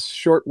had a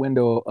short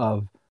window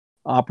of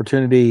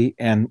opportunity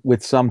and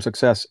with some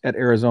success at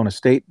Arizona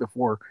State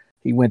before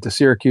he went to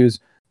Syracuse,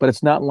 but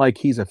it's not like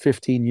he's a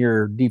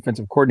 15-year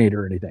defensive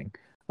coordinator or anything.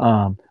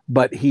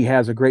 But he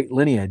has a great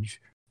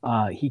lineage.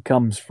 He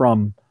comes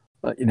from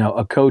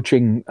a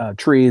coaching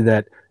tree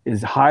that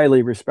is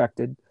highly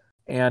respected.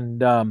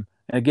 And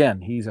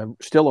again, he's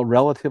still a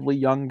relatively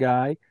young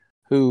guy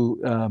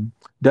who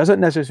doesn't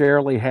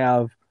necessarily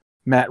have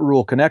Matt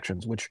Rule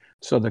connections,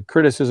 so the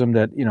criticism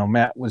that,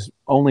 Matt was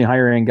only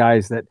hiring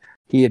guys that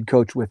he had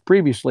coached with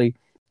previously,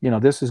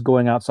 this is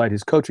going outside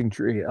his coaching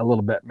tree a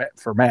little bit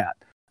for Matt.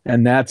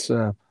 And that's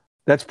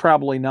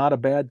probably not a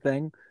bad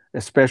thing,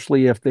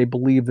 especially if they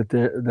believe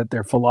that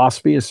their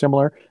philosophy is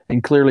similar.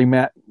 And clearly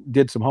Matt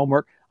did some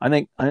homework. I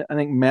think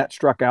Matt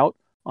struck out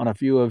on a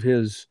few of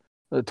his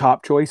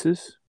top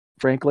choices,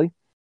 frankly.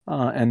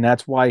 And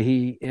that's why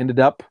he ended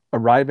up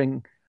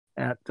arriving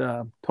at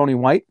Tony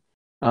White.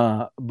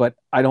 But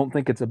I don't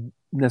think it's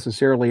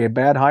necessarily a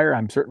bad hire.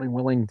 I'm certainly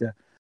willing to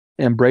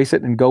embrace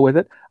it and go with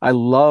it. I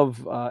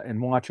love in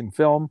watching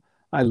film.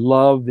 I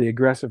love the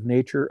aggressive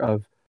nature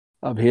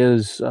of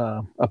his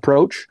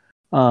approach.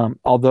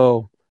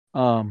 Although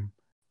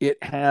it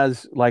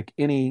has, like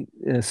any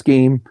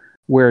scheme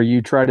where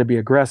you try to be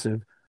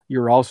aggressive,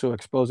 you're also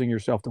exposing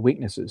yourself to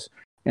weaknesses.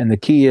 And the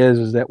key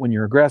is that when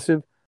you're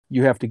aggressive,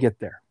 you have to get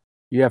there.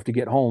 You have to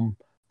get home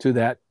to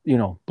that.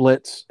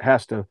 Blitz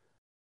has to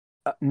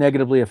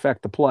negatively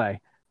affect the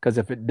play, because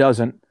if it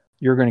doesn't,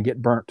 you're going to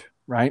get burnt,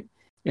 right?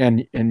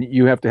 And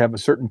you have to have a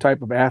certain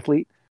type of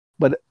athlete,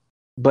 but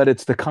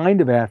it's the kind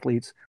of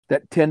athletes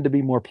that tend to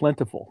be more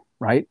plentiful,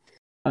 right?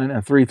 In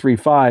a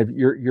 3-3-5,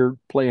 you're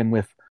playing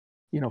with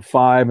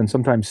 5 and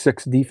sometimes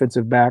 6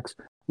 defensive backs,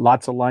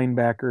 lots of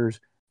linebackers,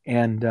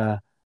 and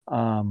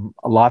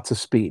lots of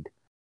speed.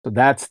 So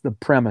that's the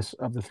premise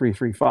of the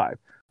 3-3-5.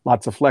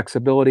 Lots of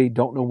flexibility,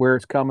 don't know where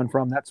it's coming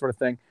from, that sort of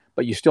thing.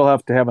 But you still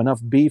have to have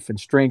enough beef and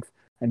strength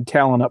and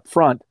talent up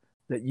front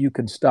that you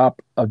can stop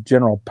a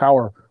general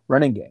power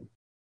running game.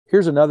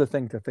 Here's another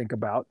thing to think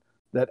about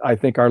that I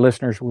think our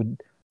listeners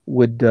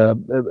would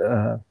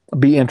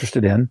be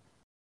interested in,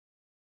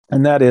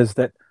 and that is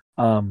that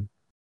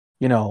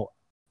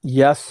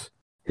yes,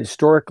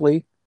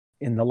 historically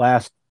in the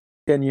last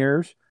 10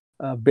 years,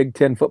 Big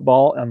Ten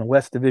football on the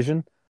West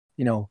Division,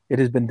 it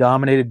has been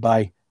dominated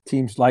by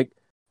teams like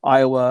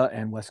Iowa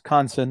and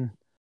Wisconsin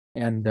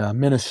and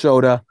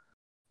Minnesota,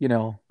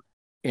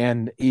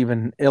 and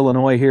even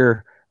Illinois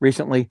here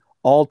recently,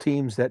 all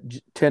teams that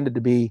tended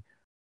to be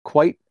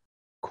quite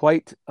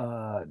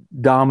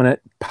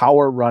dominant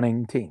power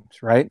running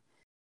teams, right?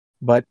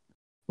 But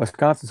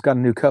Wisconsin's got a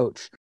new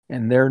coach,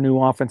 and their new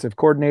offensive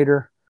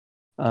coordinator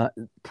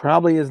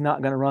probably is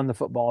not going to run the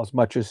football as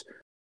much as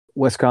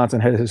Wisconsin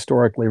had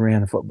historically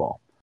ran the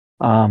football.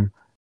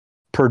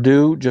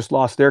 Purdue just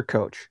lost their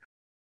coach,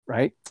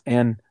 right?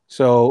 And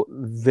so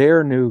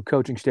their new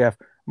coaching staff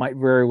might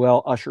very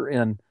well usher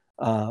in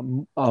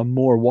a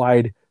more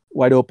wide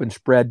open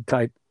spread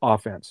type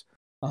offense.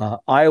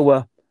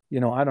 Iowa,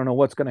 I don't know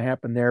what's going to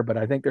happen there, but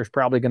I think there's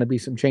probably going to be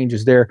some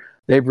changes there.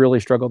 They've really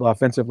struggled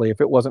offensively.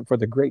 If it wasn't for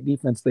the great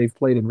defense they've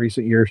played in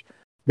recent years,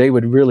 they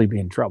would really be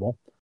in trouble.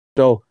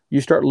 So you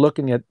start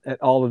looking at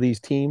all of these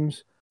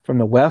teams from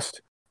the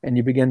West, and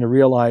you begin to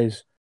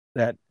realize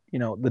that,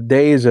 the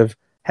days of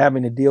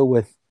having to deal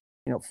with,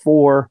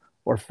 4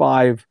 or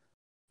 5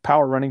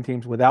 power running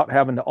teams without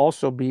having to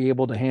also be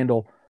able to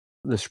handle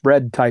the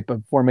spread type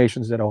of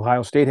formations that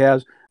Ohio State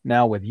has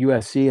now, with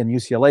USC and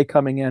UCLA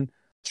coming in,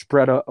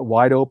 spread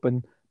wide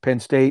open, Penn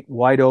State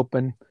wide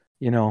open.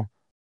 The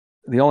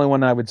only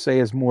one I would say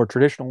is more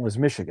traditional is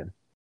Michigan.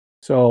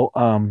 So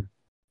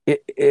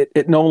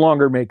it no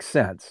longer makes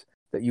sense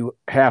that you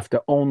have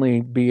to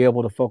only be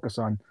able to focus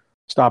on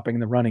stopping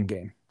the running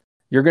game.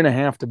 You're going to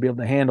have to be able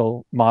to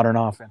handle modern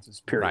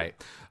offenses, period. Right.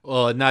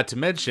 Well, not to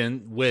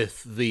mention,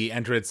 with the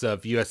entrance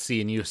of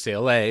USC and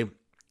UCLA,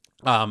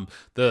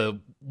 the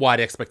wide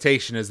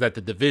expectation is that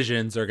the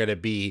divisions are going to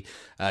be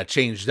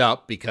changed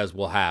up, because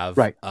we'll have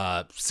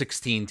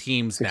 16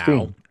 teams 16.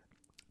 Now.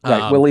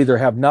 Right. We'll either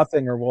have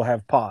nothing or we'll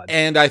have pods.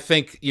 And I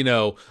think,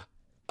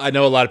 I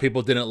know a lot of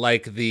people didn't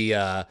like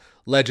the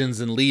Legends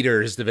and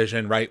Leaders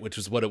division, right, which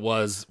is what it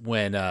was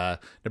when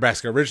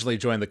Nebraska originally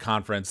joined the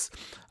conference.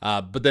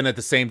 But then at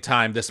the same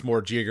time, this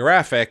more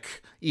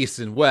geographic East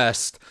and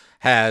West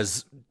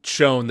has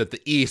shown that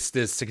the East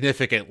is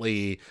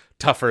significantly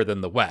tougher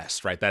than the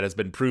West, right? That has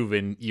been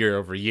proven year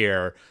over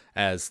year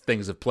as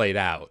things have played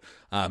out.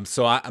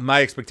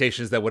 My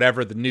expectation is that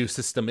whatever the new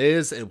system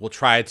is, it will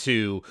try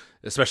to,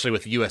 especially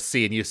with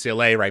USC and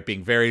UCLA, right,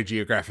 being very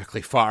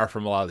geographically far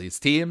from a lot of these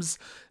teams,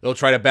 it'll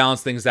try to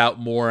balance things out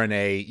more in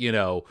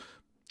a,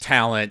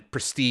 talent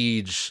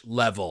prestige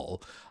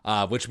level,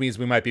 which means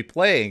we might be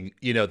playing,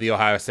 the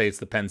Ohio States,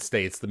 the Penn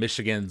States, the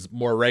Michigans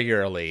more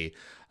regularly.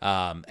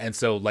 And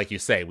so, like you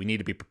say, we need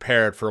to be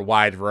prepared for a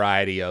wide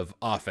variety of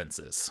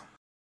offenses.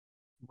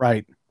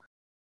 Right.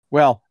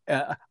 Well,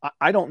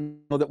 I don't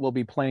know that we'll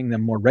be playing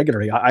them more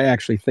regularly. I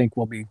actually think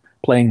we'll be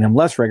playing them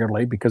less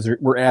regularly because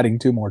we're adding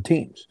 2 more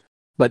teams.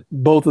 But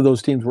both of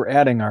those teams we're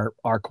adding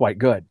are quite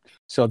good,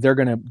 so they're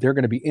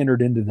gonna be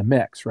entered into the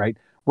mix, right?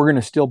 We're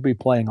gonna still be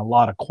playing a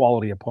lot of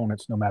quality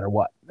opponents no matter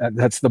what.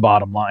 That's the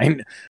bottom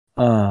line.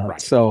 Right.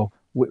 So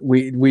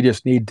we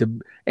just need to,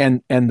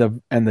 and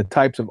the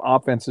types of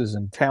offenses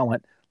and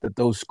talent that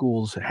those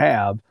schools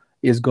have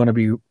is going to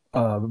be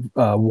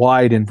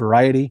wide in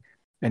variety.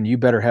 And you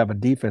better have a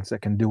defense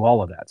that can do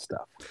all of that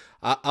stuff.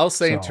 I'll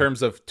say in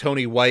terms of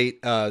Tony White,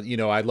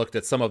 I looked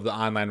at some of the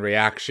online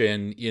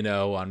reaction,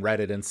 on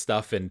Reddit and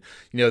stuff. And,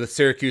 the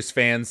Syracuse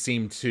fans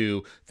seem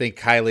to think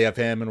highly of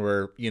him and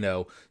were,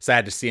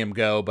 sad to see him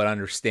go, but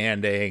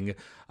understanding.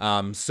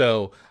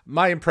 So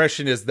my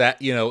impression is that,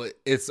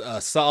 it's a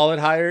solid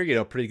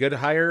hire, pretty good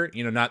hire,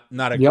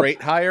 not a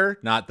great hire,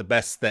 not the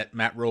best that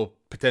Matt Rhule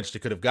potentially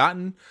could have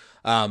gotten,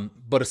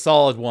 but a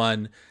solid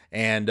one.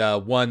 And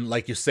one,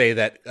 like you say,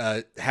 that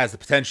has the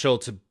potential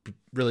to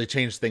really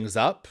change things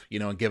up,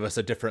 and give us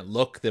a different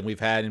look than we've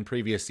had in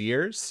previous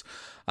years.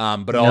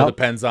 But it all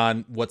depends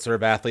on what sort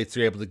of athletes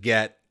you're able to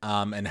get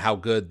and how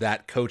good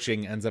that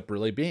coaching ends up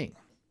really being.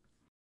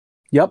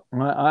 Yep,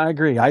 I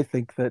agree. I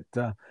think that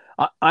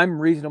I'm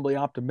reasonably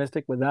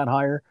optimistic with that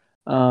hire.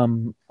 I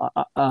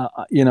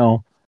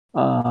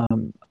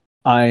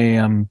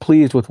am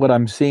pleased with what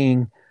I'm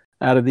seeing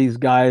out of these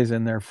guys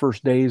in their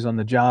first days on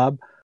the job.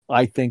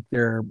 I think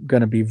they're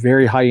going to be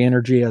very high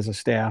energy as a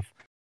staff,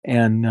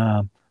 and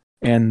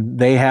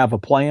they have a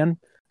plan,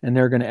 and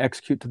they're going to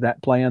execute to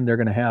that plan. They're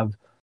going to have,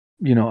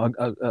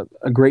 a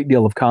great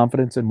deal of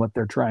confidence in what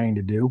they're trying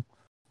to do,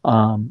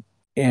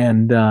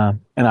 and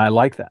I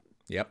like that.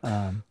 Yep.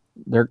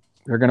 They're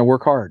going to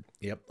work hard.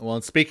 Yep. Well,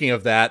 and speaking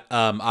of that,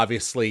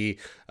 obviously,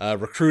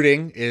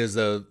 recruiting is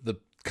the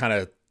kind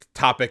of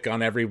topic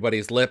on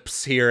everybody's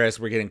lips here as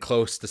we're getting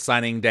close to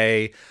signing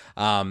day.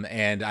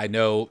 And I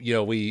know,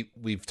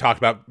 we've talked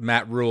about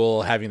Matt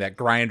Rhule having that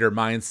grinder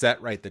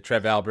mindset, right, that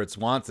Trev Alberts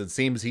wants. It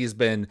seems he's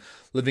been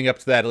living up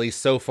to that, at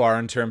least so far,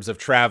 in terms of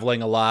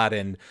traveling a lot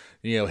and,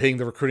 hitting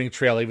the recruiting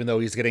trail, even though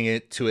he's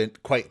getting to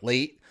it quite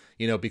late,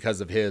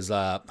 because of his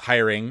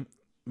hiring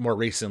more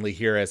recently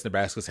here as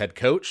Nebraska's head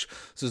coach.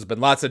 So there's been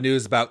lots of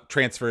news about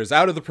transfers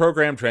out of the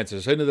program,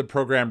 transfers into the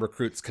program,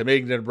 recruits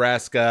committing to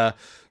Nebraska,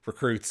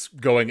 recruits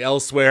going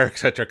elsewhere, et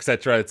cetera, et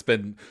cetera. It's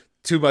been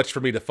too much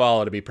for me to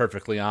follow, to be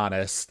perfectly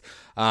honest.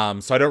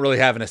 So I don't really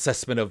have an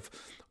assessment of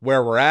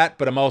where we're at,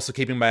 but I'm also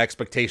keeping my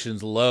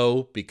expectations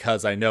low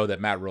because I know that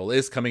Matt Rhule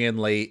is coming in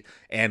late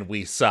and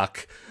we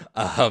suck.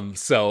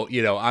 So,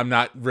 I'm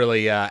not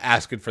really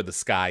asking for the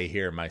sky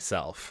here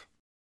myself.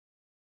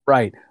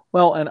 Right.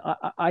 Well, and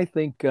I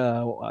think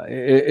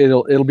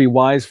it'll be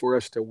wise for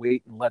us to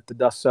wait and let the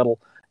dust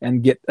settle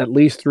and get at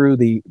least through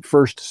the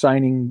first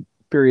signing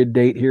period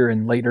date here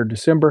in later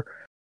December,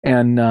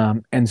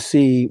 and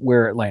see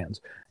where it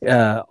lands.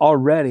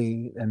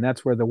 Already, and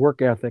that's where the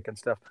work ethic and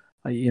stuff.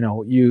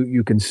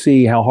 You can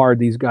see how hard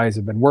these guys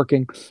have been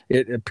working.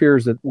 It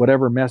appears that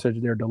whatever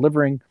message they're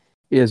delivering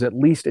is at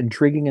least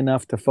intriguing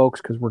enough to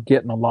folks, because we're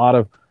getting a lot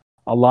of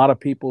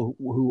people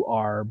who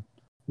are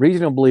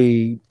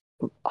reasonably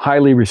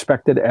highly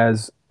respected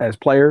as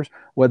players,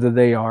 whether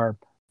they are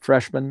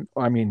freshmen,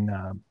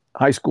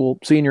 high school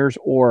seniors,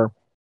 or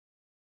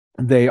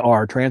they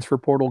are transfer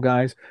portal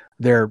guys.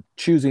 They're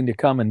choosing to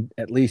come and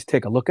at least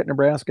take a look at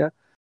Nebraska,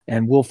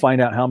 and we'll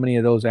find out how many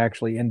of those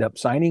actually end up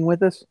signing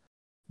with us.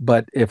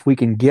 But if we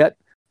can get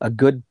a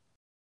good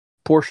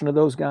portion of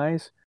those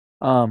guys,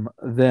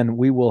 then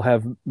we will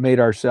have put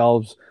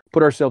ourselves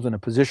in a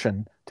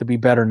position to be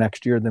better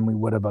next year than we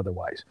would have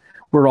otherwise.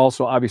 We're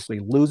also obviously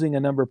losing a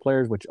number of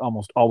players, which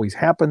almost always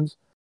happens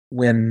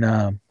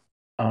when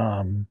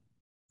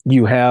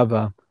you have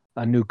a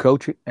new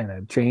coach and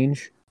a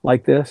change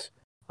like this.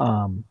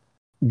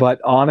 But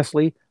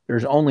honestly,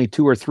 there's only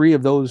 2 or 3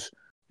 of those,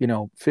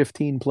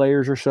 15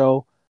 players or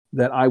so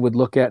that I would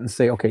look at and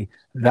say, okay,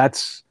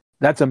 that's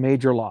a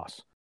major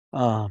loss.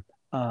 In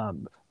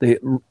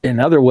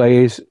other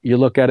ways, you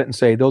look at it and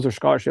say, those are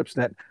scholarships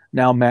that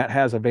now Matt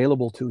has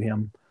available to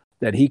him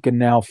that he can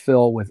now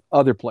fill with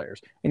other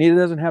players. And he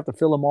doesn't have to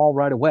fill them all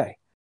right away.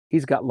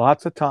 He's got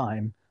lots of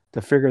time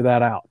to figure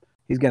that out.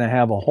 He's going to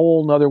have a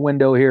whole nother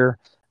window here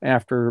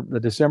after the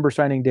December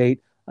signing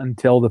date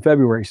until the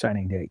February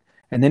signing date.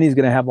 And then he's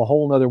going to have a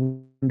whole nother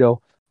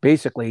window,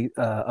 basically,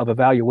 of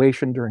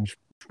evaluation during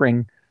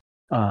spring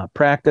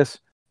practice,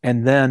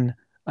 and then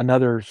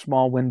another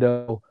small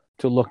window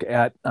to look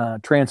at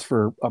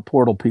transfer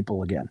portal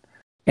people again.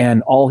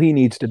 And all he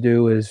needs to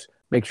do is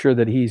make sure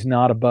that he's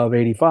not above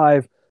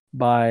 85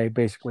 by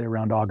basically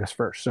around August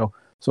 1st.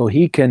 So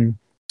he can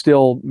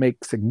still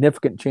make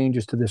significant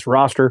changes to this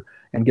roster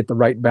and get the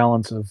right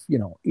balance of,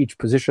 each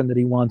position that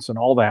he wants and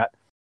all that,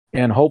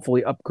 and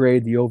hopefully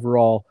upgrade the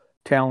overall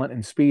talent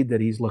and speed that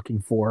he's looking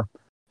for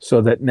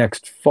so that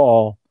next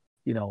fall,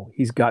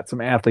 he's got some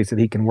athletes that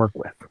he can work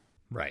with.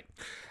 Right.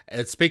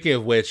 And speaking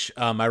of which,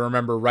 I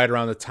remember right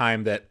around the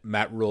time that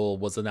Matt Rhule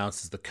was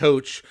announced as the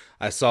coach,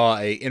 I saw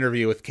an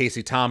interview with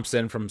Casey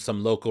Thompson from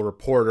some local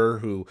reporter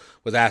who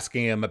was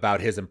asking him about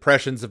his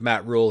impressions of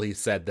Matt Rhule. He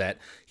said that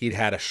he'd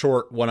had a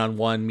short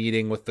one-on-one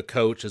meeting with the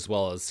coach as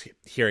well as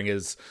hearing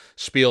his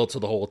spiel to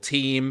the whole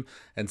team,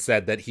 and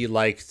said that he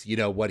liked,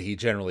 what he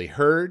generally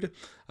heard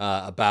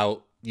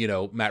about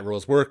Matt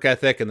Rhule's work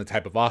ethic and the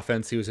type of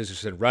offense he was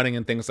interested in running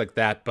and things like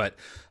that, but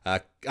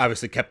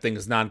obviously kept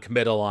things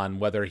non-committal on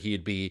whether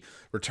he'd be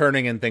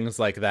returning and things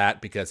like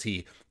that because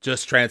he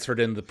just transferred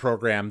into the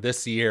program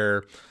this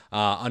year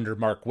under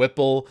Mark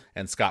Whipple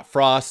and Scott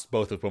Frost,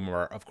 both of whom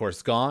are, of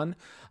course, gone.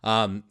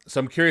 So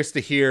I'm curious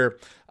to hear,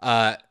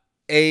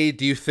 A,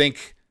 do you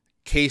think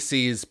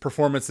Casey's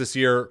performance this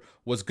year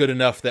was good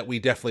enough that we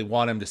definitely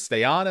want him to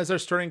stay on as our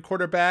starting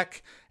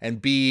quarterback?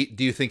 And B,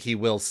 do you think he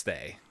will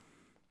stay?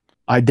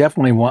 I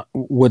definitely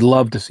would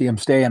love to see him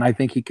stay, and I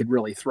think he could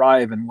really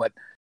thrive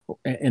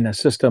in a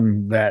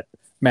system that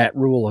Matt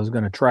Rhule is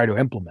going to try to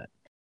implement.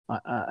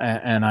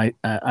 And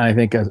I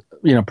think,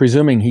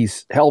 presuming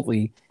he's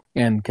healthy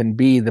and can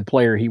be the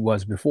player he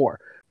was before.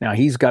 Now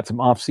he's got some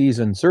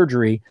off-season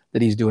surgery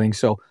that he's doing,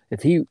 so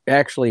if he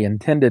actually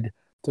intended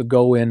to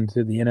go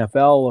into the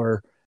NFL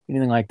or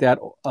anything like that,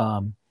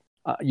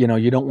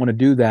 you don't want to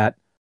do that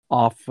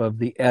off of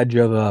the edge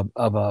of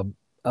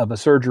a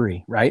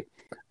surgery, right?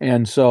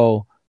 And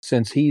so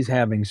since he's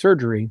having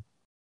surgery,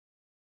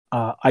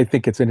 I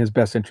think it's in his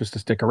best interest to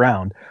stick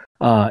around.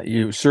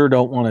 You sure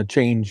don't want to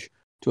change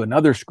to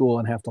another school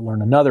and have to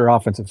learn another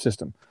offensive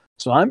system.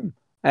 So I'm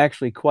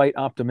actually quite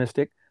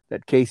optimistic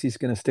that Casey's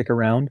going to stick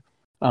around.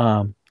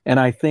 And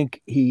I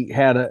think he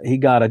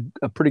got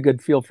a pretty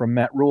good feel from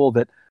Matt Rhule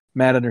that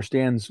Matt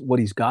understands what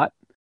he's got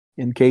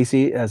in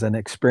Casey as an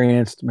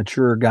experienced,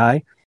 mature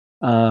guy.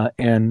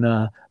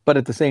 But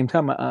at the same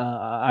time,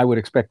 I would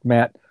expect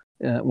Matt,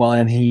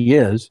 and he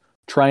is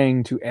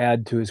trying to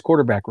add to his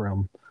quarterback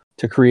room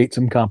to create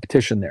some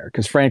competition there.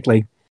 Because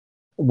frankly,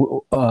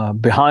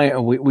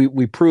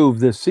 we proved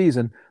this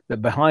season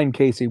that behind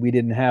Casey, we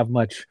didn't have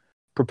much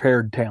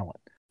prepared talent.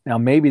 Now,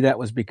 maybe that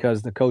was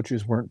because the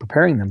coaches weren't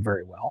preparing them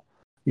very well.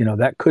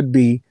 That could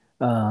be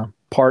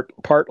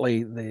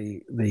partly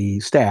the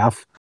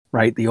staff,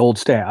 right? The old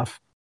staff.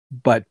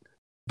 But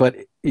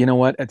you know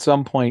what? At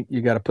some point,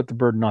 you got to put the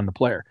burden on the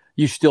player.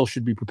 You still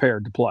should be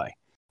prepared to play.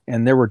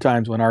 And there were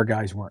times when our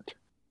guys weren't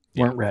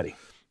ready.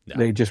 No.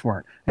 They just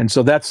weren't. And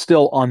so that's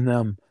still on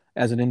them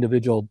as an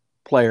individual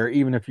player.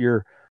 Even if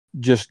you're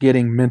just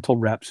getting mental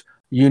reps,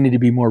 you need to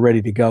be more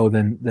ready to go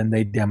than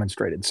they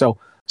demonstrated.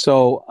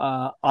 So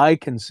I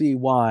can see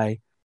why,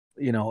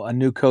 a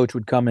new coach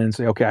would come in and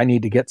say, okay, I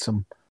need to get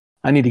some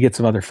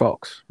other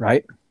folks,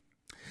 right?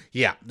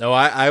 Yeah, no,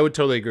 I would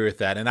totally agree with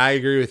that. And I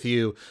agree with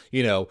you.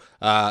 There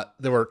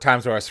were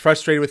times where I was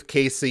frustrated with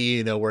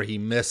Casey, where he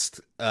missed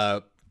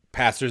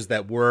passers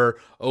that were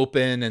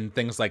open and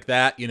things like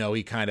that.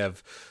 He kind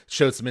of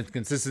showed some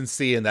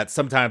inconsistency in that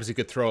sometimes he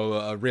could throw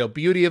a real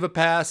beauty of a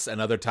pass and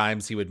other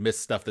times he would miss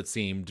stuff that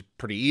seemed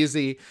pretty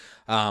easy.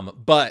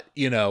 But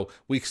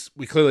we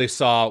clearly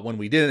saw when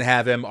we didn't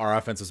have him, our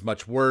offense was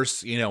much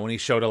worse, when he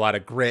showed a lot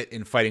of grit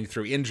in fighting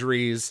through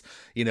injuries,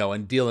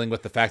 and dealing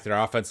with the fact that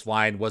our offensive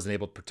line wasn't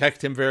able to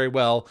protect him very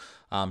well.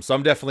 So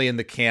I'm definitely in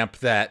the camp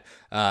that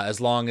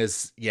as long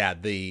as,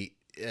 the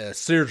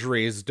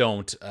surgeries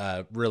don't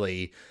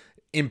really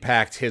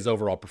impact his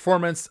overall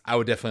performance, I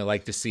would definitely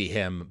like to see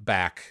him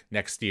back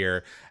next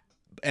year.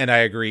 And I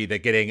agree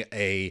that getting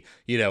a,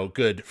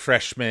 good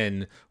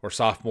freshman or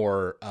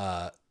sophomore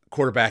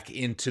quarterback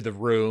into the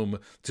room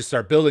to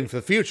start building for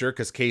the future,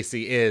 because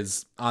Casey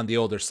is on the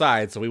older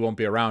side, so he won't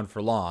be around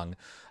for long,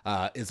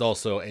 is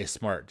also a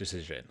smart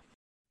decision.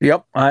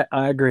 Yep, I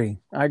agree.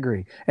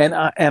 And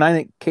I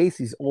think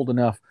Casey's old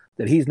enough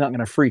that he's not going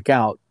to freak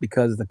out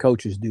because the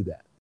coaches do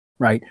that,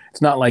 right?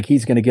 It's not like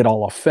he's going to get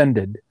all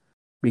offended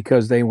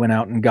because they went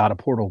out and got a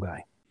portal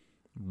guy.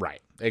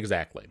 Right,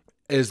 exactly.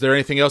 Is there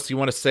anything else you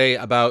want to say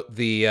about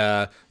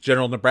the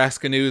general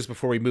Nebraska news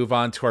before we move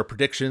on to our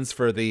predictions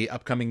for the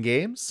upcoming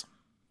games?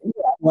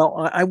 Yeah,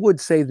 well, I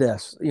would say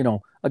this,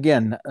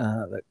 again,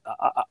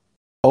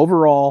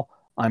 overall,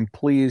 I'm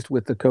pleased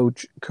with the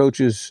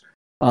coaches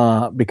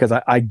because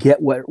I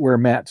get where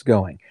Matt's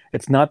going.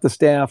 It's not the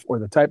staff or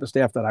the type of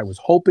staff that I was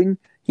hoping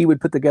he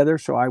would put together,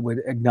 so I would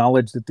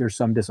acknowledge that there's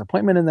some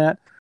disappointment in that,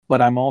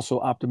 but I'm also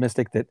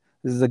optimistic that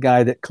this is a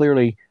guy that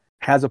clearly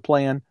has a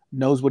plan,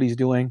 knows what he's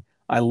doing.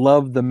 I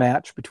love the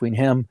match between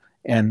him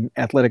and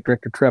athletic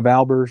director Trev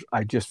Albers.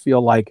 I just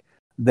feel like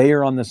they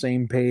are on the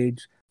same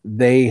page.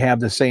 They have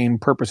the same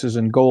purposes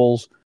and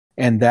goals.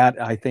 And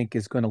that, I think,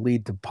 is going to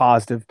lead to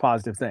positive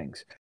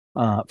things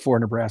for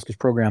Nebraska's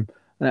program.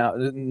 Now,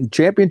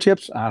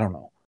 championships, I don't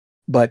know,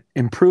 but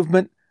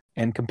improvement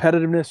and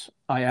competitiveness,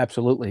 I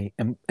absolutely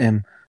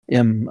am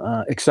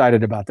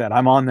excited about that.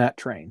 I'm on that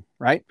train,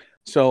 right?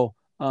 So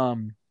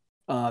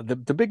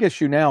the big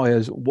issue now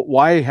is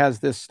why has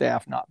this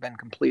staff not been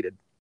completed?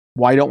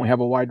 Why don't we have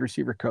a wide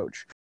receiver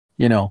coach?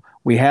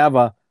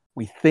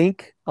 We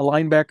think a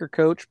linebacker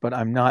coach, but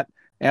I'm not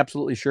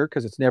absolutely sure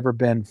because it's never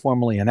been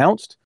formally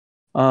announced.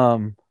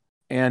 And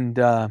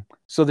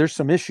so there's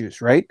some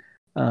issues, right,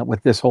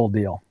 with this whole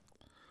deal.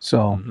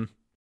 So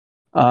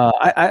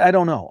I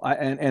don't know.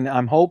 And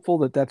I'm hopeful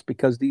that that's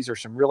because these are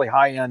some really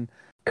high end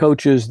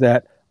coaches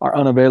that are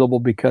unavailable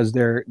because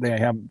they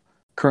have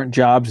current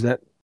jobs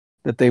that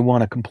they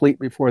want to complete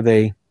before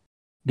they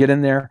get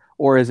in there,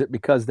 or is it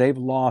because they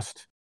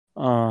lost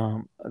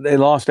out?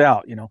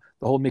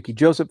 The whole Mickey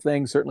Joseph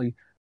thing certainly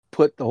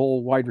put the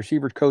whole wide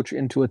receiver coach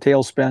into a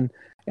tailspin,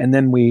 and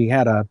then we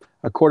had a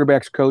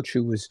quarterbacks coach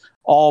who was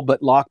all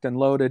but locked and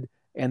loaded,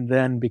 and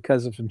then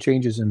because of some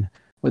changes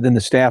within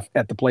the staff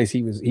at the place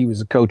he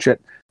was a coach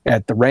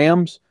at the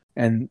Rams,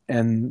 and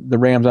the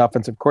Rams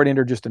offensive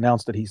coordinator just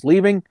announced that he's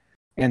leaving,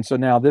 and so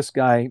now this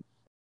guy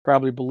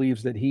probably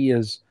believes that he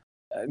has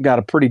got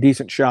a pretty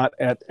decent shot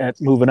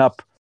at moving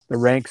up the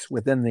ranks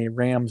within the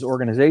Rams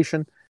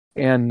organization,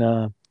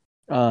 and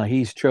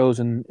he's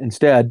chosen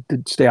instead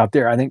to stay out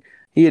there. I think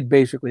he had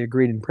basically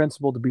agreed in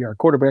principle to be our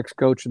quarterbacks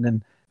coach, and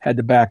then had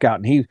to back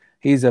out. And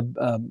he's a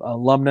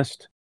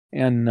alumnist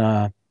and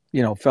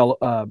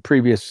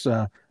previous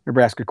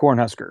Nebraska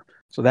Cornhusker,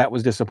 so that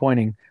was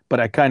disappointing. But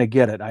I kind of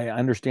get it. I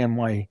understand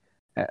why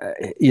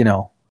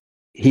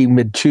he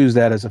would choose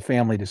that as a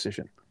family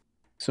decision.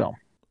 So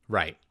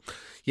right,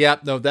 yeah,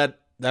 no, that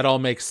all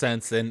makes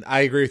sense. And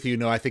I agree with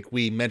you. I think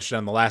we mentioned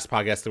on the last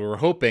podcast that we were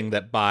hoping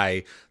that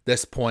by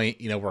this point,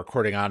 we're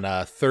recording on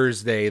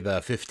Thursday,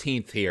 the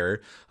 15th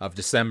here of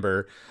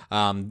December,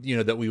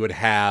 that we would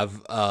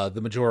have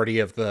the majority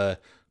of the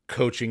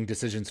coaching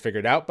decisions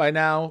figured out by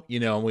now,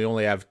 and we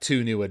only have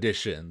 2 new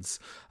additions.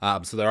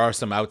 So there are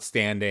some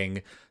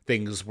outstanding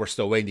things we're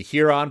still waiting to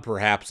hear on.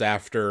 Perhaps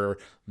after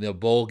the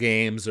bowl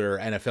games or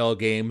NFL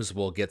games,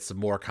 we'll get some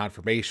more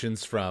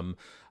confirmations from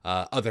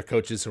other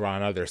coaches who are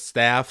on other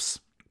staffs.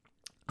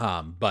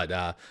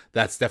 But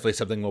that's definitely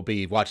something we'll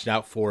be watching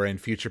out for in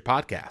future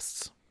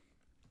podcasts.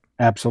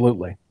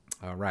 Absolutely.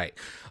 All right.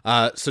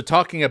 So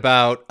talking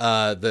about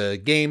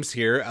the games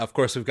here, of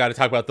course, we've got to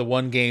talk about the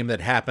one game that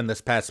happened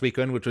this past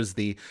weekend, which was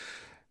the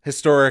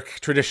historic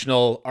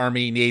traditional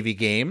Army-Navy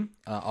game.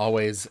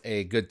 Always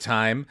a good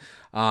time.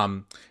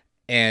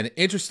 And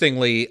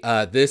interestingly,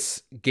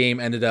 this game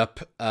ended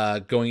up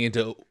going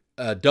into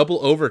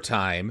double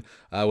overtime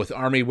with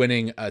Army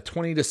winning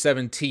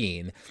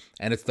 20-17,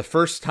 and it's the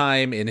first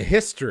time in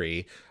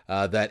history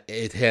that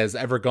it has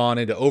ever gone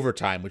into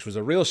overtime, which was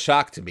a real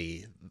shock to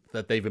me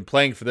that they've been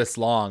playing for this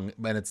long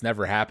and it's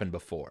never happened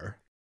before.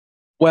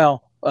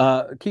 Well,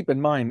 keep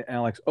in mind,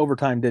 Alex,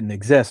 overtime didn't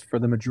exist for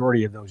the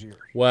majority of those years.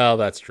 Well,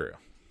 that's true.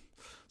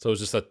 So it was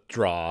just a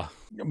draw.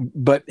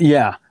 But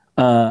yeah,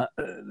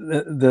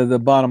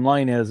 the bottom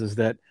line is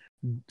that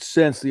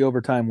since the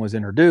overtime was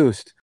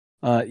introduced,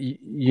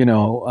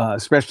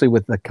 especially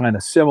with the kind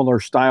of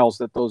similar styles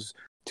that those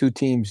two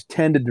teams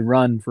tended to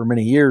run for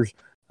many years,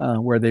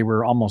 where they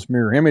were almost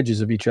mirror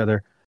images of each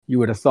other, you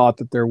would have thought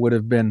that there would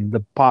have been the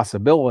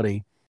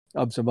possibility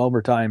of some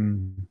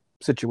overtime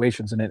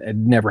situations, and it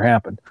never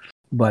happened.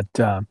 But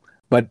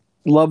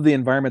love the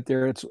environment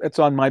there. It's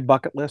on my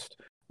bucket list.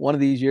 One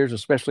of these years,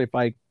 especially if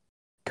I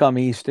come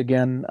east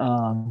again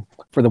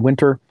for the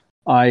winter,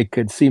 I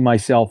could see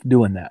myself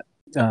doing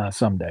that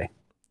someday.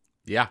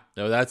 Yeah,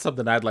 no, that's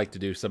something I'd like to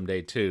do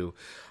someday too.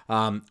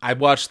 I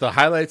watched the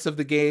highlights of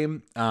the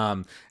game,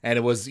 and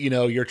it was,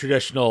 your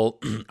traditional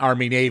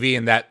Army-Navy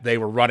in that they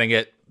were running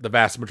it the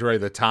vast majority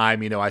of the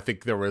time. I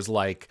think there was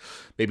like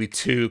maybe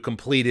 2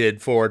 completed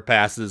forward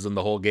passes in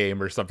the whole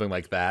game or something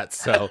like that.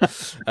 So,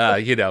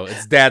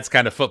 it's dad's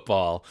kind of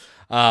football.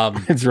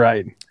 That's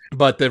right.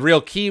 But the real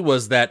key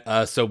was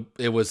that, so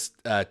it was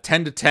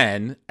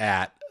 10-10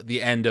 at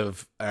the end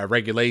of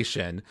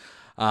regulation.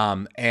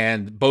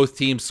 And both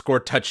teams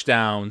scored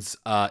touchdowns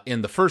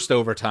in the first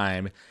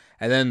overtime.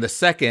 And then the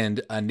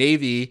second,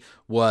 Navy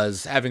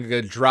was having a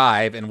good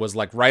drive and was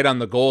like right on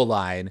the goal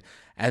line.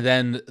 And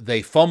then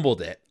they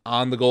fumbled it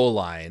on the goal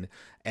line.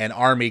 And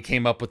Army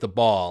came up with the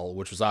ball,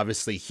 which was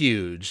obviously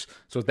huge.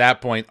 So at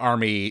that point,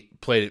 Army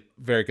played it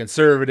very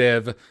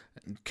conservative,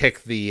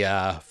 kicked the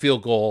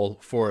field goal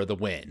for the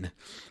win.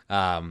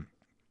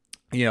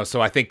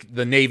 So I think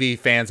the Navy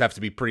fans have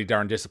to be pretty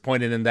darn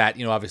disappointed in that.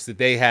 Obviously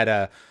they had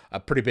a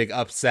pretty big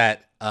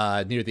upset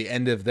near the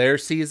end of their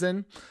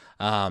season.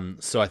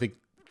 So I think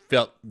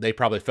they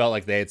probably felt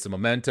like they had some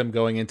momentum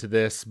going into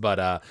this,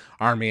 but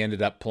Army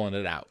ended up pulling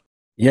it out.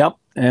 Yep,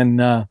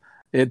 and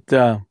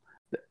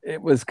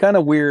it was kind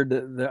of weird.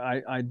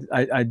 I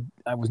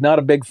was not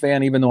a big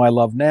fan, even though I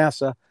love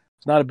NASA. I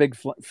was not a big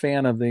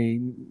fan of the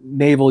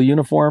naval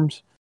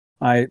uniforms.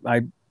 I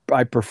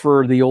I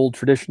prefer the old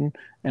tradition,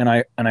 and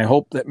I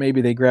hope that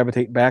maybe they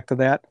gravitate back to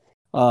that.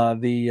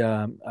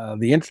 The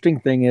interesting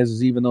thing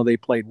is even though they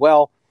played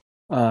well,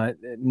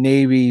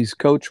 Navy's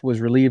coach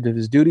was relieved of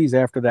his duties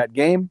after that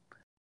game,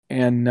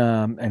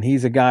 and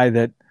he's a guy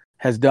that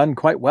has done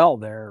quite well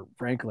there,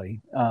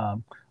 frankly,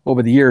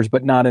 over the years,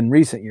 but not in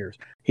recent years.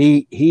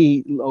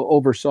 He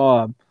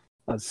oversaw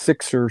a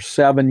 6 or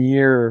 7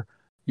 year,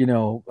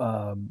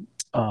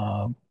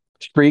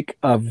 streak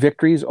of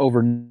victories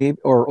over Navy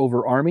or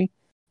over Army,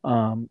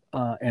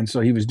 and so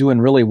he was doing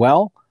really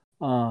well.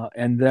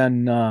 And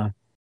then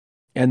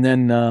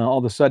all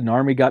of a sudden,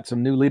 Army got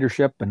some new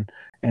leadership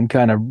and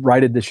kind of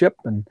righted the ship,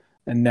 and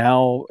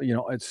now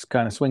it's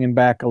kind of swinging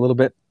back a little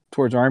bit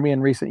towards Army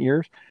in recent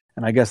years.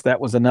 And I guess that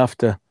was enough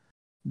to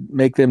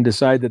make them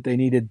decide that they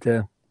needed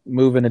to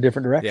move in a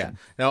different direction. Yeah.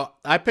 Now,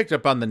 I picked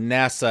up on the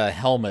NASA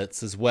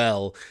helmets as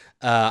well.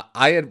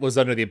 Was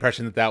under the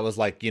impression that was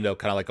like, kind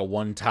of like a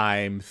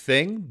one-time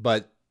thing,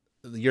 but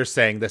you're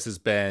saying this has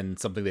been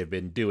something they've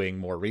been doing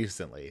more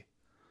recently.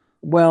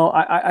 Well,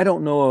 I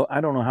don't know.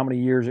 I don't know how many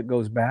years it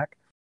goes back.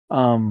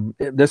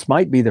 This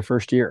might be the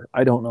first year.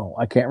 I don't know.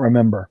 I can't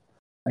remember.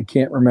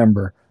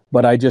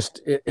 But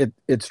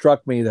it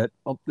struck me that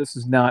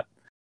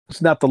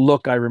it's not the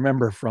look I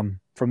remember from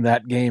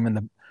that game and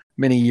the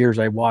many years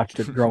I watched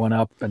it growing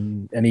up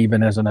and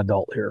even as an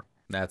adult here.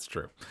 That's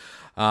true.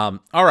 All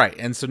right.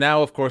 And so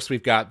now, of course,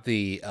 we've got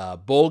the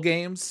bowl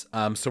games.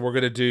 So we're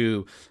going to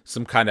do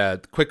some kind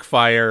of quick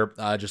fire,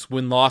 just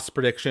win-loss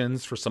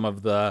predictions for some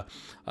of the,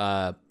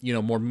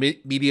 more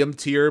medium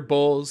tier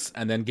bowls,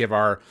 and then give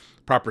our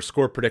proper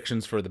score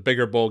predictions for the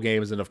bigger bowl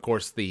games. And of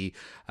course, the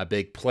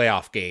big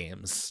playoff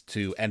games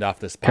to end off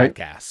this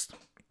podcast.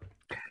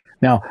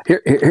 Now,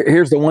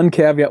 here's the one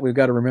caveat we've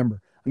got to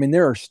remember. I mean,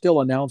 there are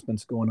still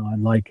announcements going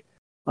on. Like,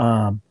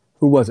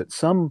 who was it?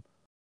 Some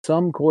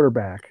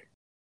quarterback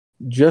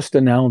just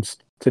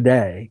announced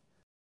today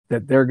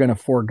that they're going to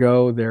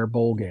forego their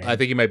bowl game. I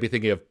think you might be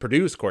thinking of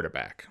Purdue's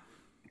quarterback.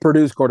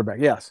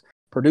 Yes,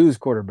 Purdue's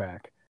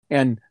quarterback.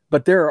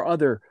 But there are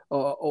other.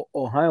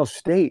 Ohio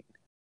State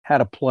had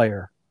a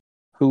player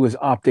who was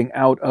opting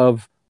out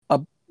of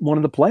one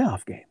of the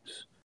playoff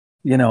games.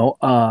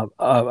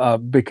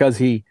 Because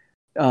he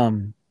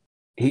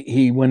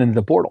went into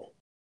the portal.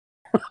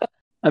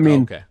 I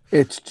mean,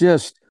 It's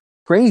just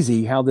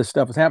crazy how this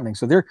stuff is happening.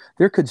 So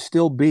there could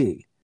still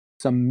be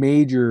some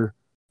major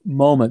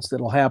moments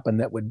that'll happen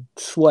that would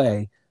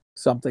sway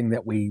something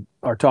that we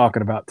are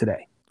talking about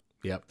today.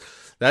 Yep,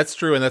 that's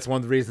true, and that's one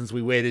of the reasons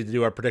we waited to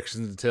do our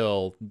predictions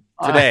until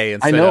today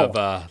instead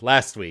of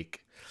last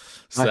week.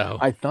 So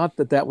I thought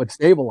that would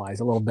stabilize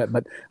a little bit,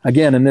 but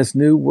again, in this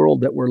new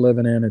world that we're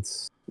living in,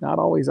 it's not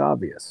always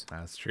obvious.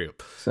 That's true.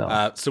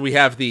 So we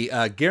have the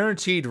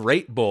Guaranteed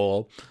Rate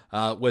Bowl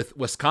with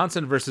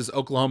Wisconsin versus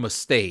Oklahoma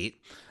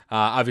State.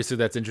 Obviously,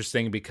 that's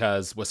interesting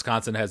because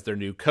Wisconsin has their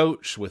new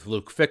coach with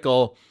Luke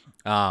Fickell,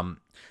 and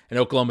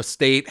Oklahoma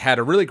State had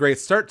a really great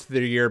start to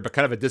their year, but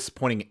kind of a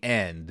disappointing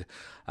end.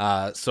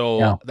 That's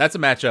a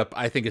matchup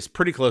I think is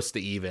pretty close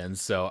to even.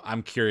 So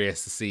I'm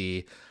curious to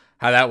see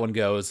how that one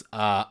goes.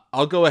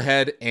 I'll go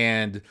ahead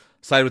and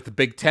side with the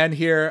Big Ten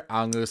here.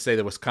 I'm going to say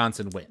that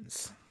Wisconsin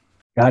wins.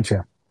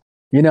 Gotcha.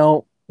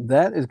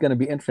 That is going to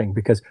be interesting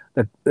because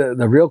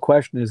the real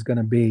question is going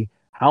to be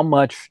how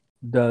much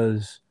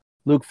does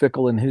Luke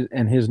Fickell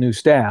and his new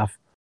staff,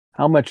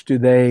 how much do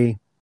they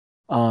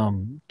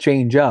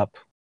change up?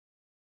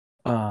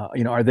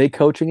 Are they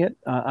coaching it?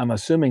 I'm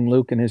assuming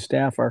Luke and his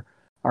staff are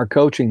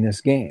coaching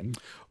this game.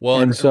 Well,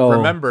 and so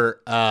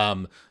remember,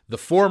 the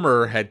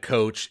former head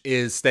coach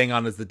is staying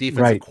on as the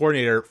defensive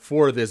coordinator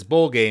for this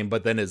bowl game,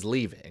 but then is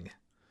leaving.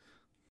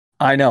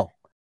 I know.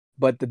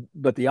 But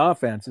the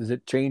offense, is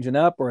it changing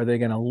up, or are they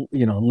going to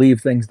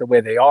leave things the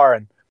way they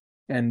are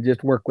and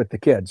just work with the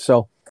kids?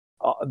 So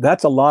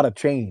that's a lot of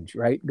change,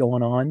 right,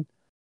 going on.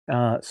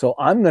 So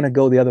I'm going to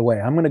go the other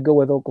way. I'm going to go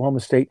with Oklahoma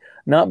State,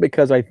 not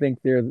because I think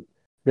they're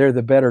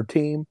the better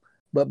team,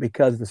 but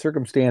because the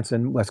circumstance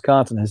in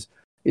Wisconsin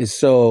is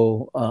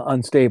so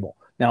unstable.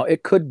 Now,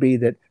 it could be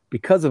that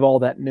because of all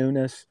that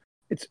newness,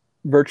 it's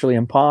virtually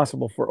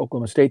impossible for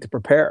Oklahoma State to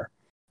prepare.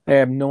 They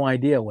have no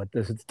idea what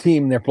this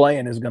team they're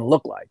playing is going to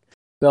look like.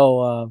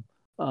 So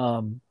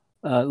a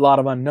lot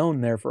of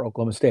unknown there for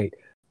Oklahoma State.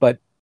 But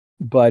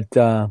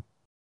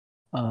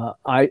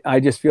I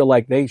just feel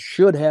like they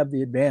should have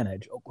the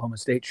advantage. Oklahoma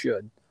State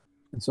should.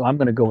 And so I'm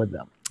going to go with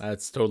them.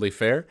 That's totally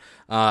fair.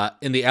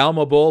 In the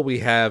Alamo Bowl, we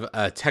have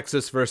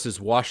Texas versus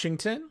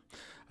Washington.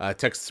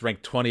 Texas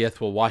ranked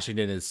 20th, while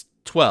Washington is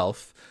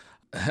 12th.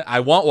 I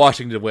want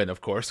Washington to win,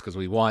 of course, because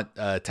we want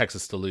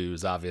Texas to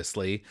lose,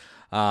 obviously.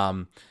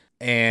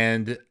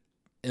 And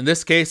in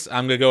this case,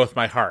 I'm going to go with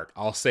my heart.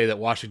 I'll say that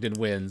Washington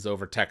wins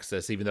over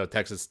Texas, even though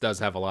Texas does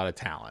have a lot of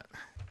talent.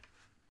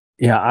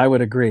 Yeah, I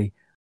would agree.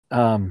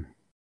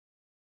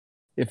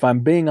 If I'm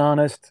being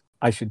honest,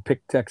 I should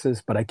pick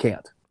Texas, but I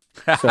can't.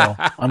 So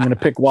I'm going to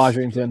pick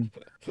Washington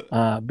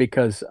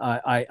because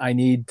I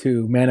need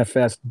to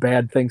manifest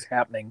bad things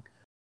happening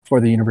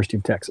for the University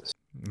of Texas.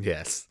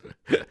 Yes.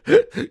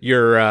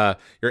 Your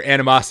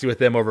animosity with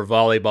them over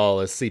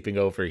volleyball is seeping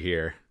over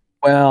here.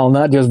 Well,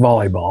 not just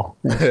volleyball.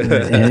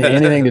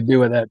 Anything to do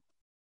with that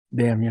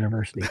damn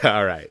university.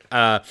 All right.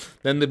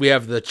 Then we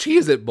have the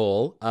Cheez-It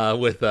Bowl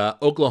with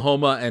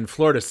Oklahoma and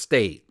Florida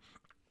State.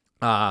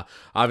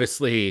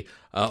 Obviously,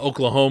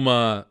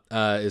 Oklahoma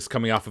is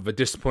coming off of a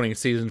disappointing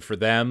season for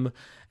them,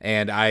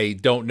 and I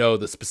don't know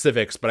the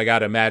specifics, but I got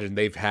to imagine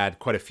they've had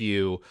quite a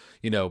few,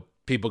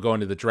 people going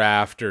to the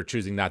draft or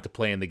choosing not to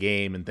play in the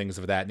game and things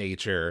of that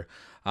nature.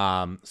 So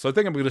I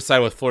think I'm going to side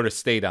with Florida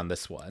State on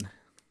this one.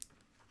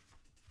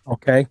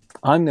 Okay,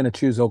 I'm going to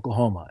choose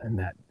Oklahoma in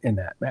that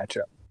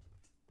matchup.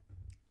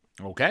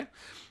 Okay,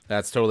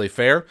 that's totally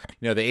fair.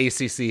 The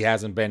ACC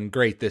hasn't been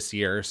great this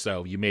year,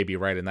 so you may be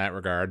right in that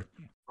regard.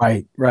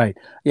 Right.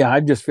 Yeah,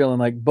 I'm just feeling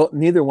like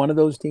neither one of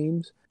those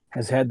teams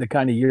has had the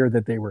kind of year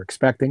that they were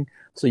expecting.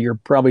 So you're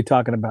probably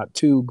talking about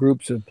two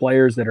groups of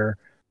players that are,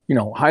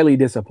 highly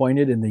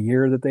disappointed in the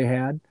year that they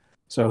had.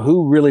 So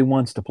who really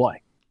wants to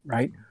play,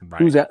 right?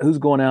 Who's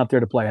going out there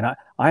to play? And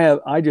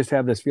I just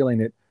have this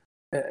feeling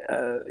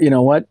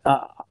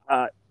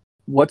that,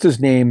 what's his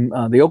name?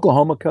 The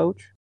Oklahoma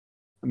coach.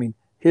 I mean,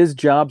 his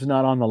job's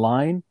not on the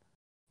line,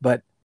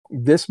 but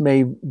this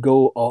may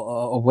go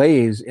a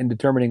ways in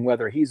determining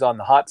whether he's on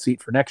the hot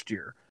seat for next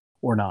year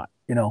or not.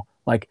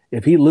 Like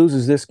if he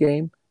loses this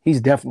game,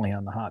 he's definitely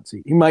on the hot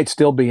seat. He might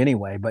still be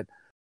anyway, but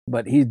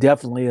he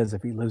definitely is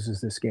if he loses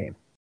this game.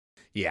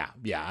 Yeah.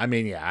 I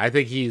mean, I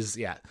think he's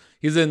in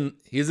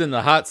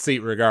the hot seat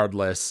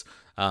regardless.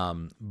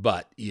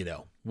 But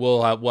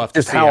we'll have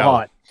to see how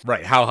hot.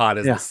 Right, how hot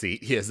is the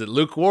seat? Is it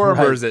lukewarm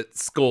or is it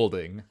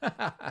scolding?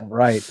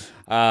 Right.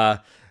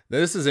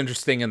 This is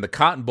interesting. In the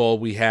Cotton Bowl,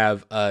 we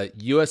have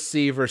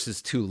USC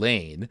versus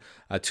Tulane.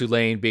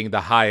 Tulane being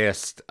the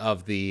highest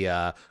of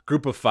the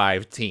group of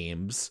 5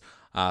 teams.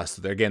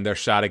 So they're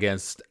shot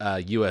against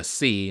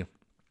USC.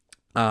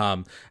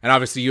 And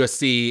obviously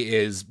USC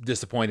is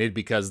disappointed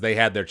because they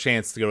had their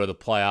chance to go to the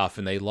playoff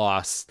and they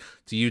lost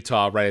to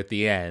Utah right at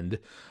the end.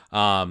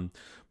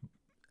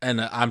 And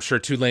I'm sure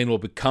Tulane will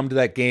come to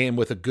that game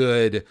with a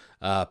good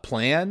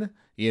plan,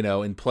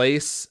 in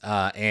place,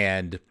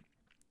 and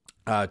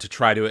to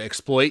try to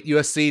exploit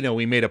USC.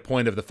 We made a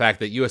point of the fact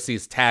that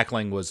USC's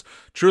tackling was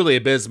truly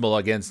abysmal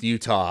against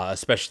Utah,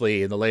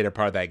 especially in the later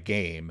part of that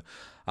game.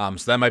 So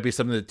that might be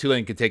something that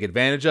Tulane could take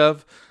advantage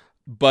of.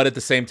 But at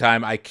the same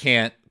time, I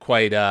can't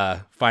quite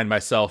find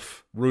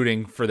myself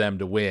rooting for them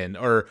to win,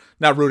 or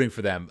not rooting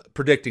for them,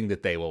 predicting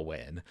that they will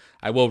win.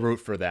 I will root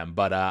for them,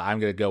 but I'm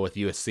going to go with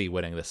USC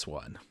winning this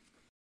one.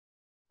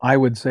 I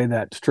would say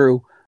that's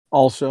true.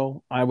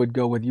 Also, I would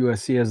go with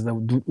USC as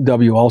the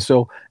W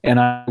also, and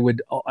I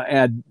would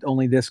add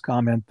only this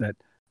comment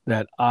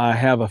that I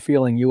have a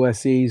feeling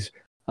USC's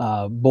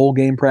bowl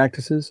game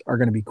practices are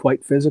going to be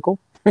quite physical,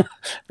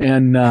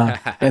 and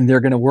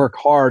they're going to work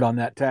hard on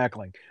that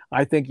tackling.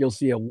 I think you'll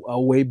see a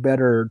way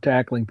better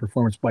tackling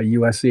performance by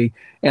USC,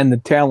 and the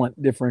talent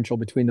differential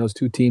between those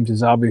two teams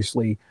is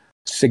obviously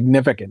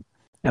significant,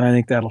 and I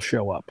think that'll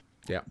show up.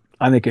 Yeah,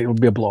 I think it will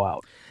be a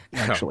blowout,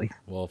 actually.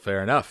 Well,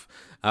 fair enough.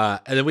 And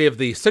then we have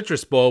the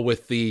Citrus Bowl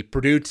with the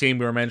Purdue team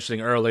we were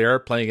mentioning earlier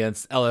playing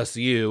against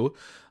LSU,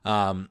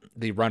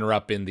 the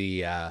runner-up in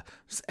the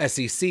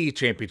SEC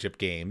championship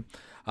game.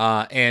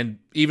 And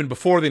even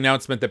before the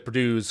announcement that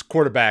Purdue's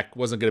quarterback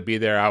wasn't going to be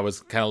there, I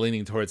was kind of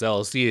leaning towards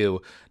LSU.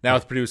 Now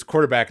with Purdue's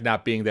quarterback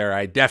not being there,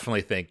 I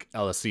definitely think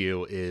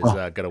LSU is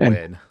going to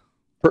win.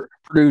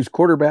 Purdue's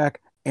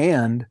quarterback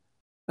and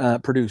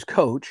Purdue's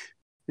coach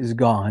is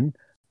gone.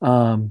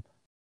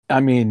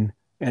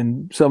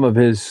 And some of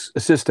his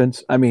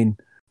assistants.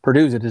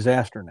 Purdue's a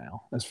disaster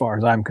now, as far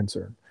as I'm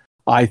concerned.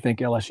 I think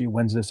LSU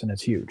wins this, and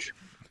it's huge.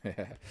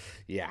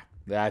 Yeah,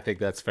 I think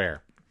that's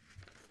fair.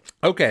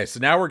 Okay, so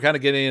now we're kind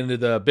of getting into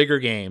the bigger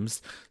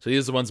games. So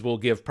these are the ones we'll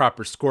give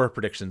proper score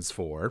predictions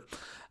for.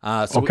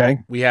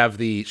 We have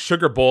the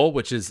Sugar Bowl,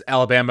 which is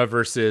Alabama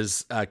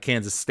versus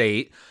Kansas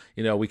State.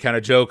 We kind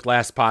of joked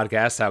last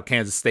podcast how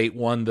Kansas State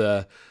won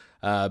the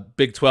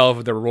Big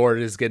 12. The reward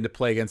is getting to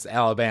play against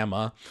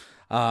Alabama.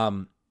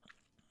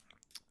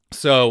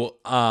 So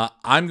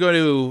I'm going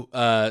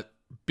to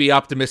be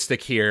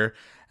optimistic here.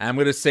 I'm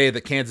going to say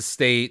that Kansas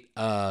State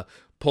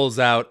pulls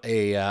out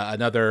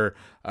another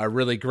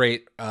really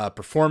great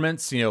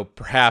performance,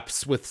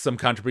 perhaps with some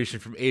contribution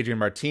from Adrian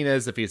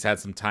Martinez if he's had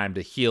some time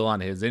to heal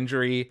on his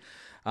injury.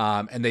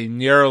 And they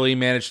narrowly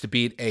managed to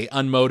beat a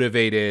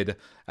unmotivated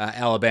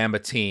Alabama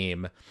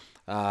team.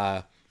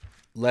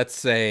 Let's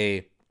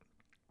say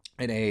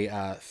in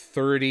a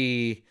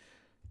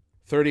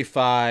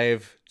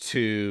 35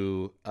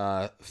 to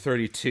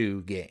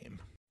 32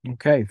 game.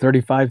 Okay,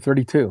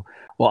 35-32.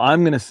 Well,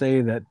 I'm going to say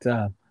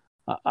that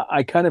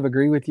I kind of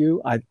agree with you.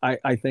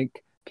 I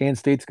think Kansas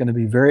State's going to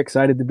be very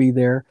excited to be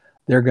there.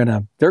 They're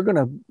gonna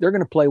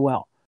play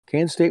well.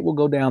 Kansas State will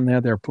go down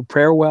there. They'll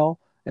prepare well,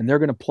 and they're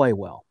going to play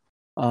well.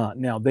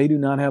 Now they do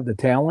not have the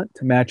talent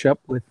to match up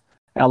with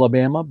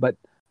Alabama, but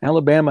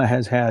Alabama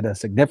has had a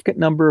significant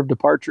number of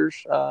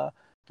departures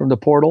from the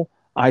portal.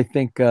 I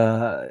think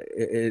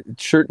it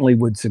certainly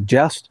would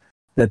suggest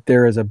that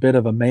there is a bit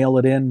of a mail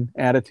it in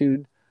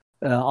attitude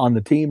on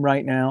the team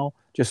right now,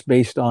 just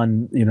based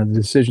on the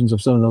decisions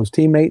of some of those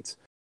teammates.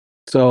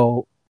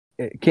 So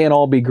it can't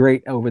all be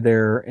great over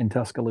there in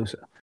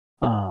Tuscaloosa,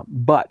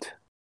 but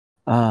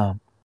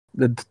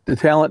the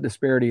talent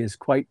disparity is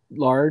quite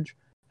large,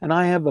 and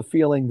I have a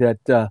feeling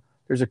that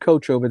there's a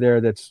coach over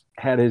there that's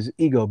had his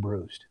ego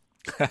bruised,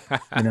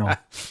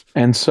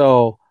 and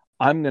so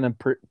I'm gonna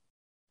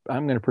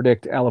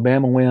predict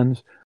Alabama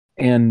wins,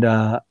 and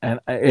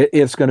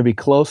it's going to be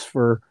close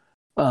for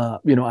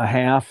a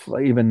half,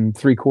 even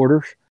three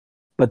quarters,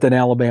 but then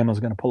Alabama's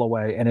going to pull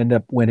away and end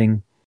up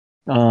winning,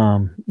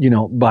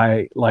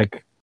 by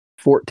like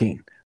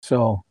 14.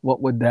 So what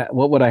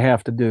would I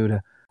have to do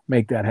to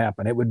make that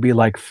happen? It would be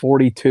like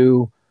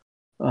 42.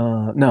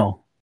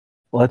 No,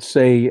 let's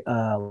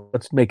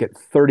make it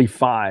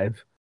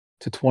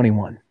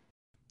 35-21.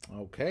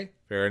 Okay,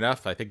 fair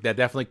enough. I think that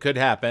definitely could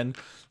happen.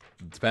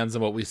 It depends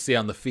on what we see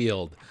on the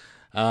field.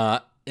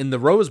 In the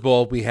Rose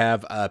Bowl, we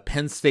have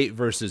Penn State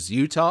versus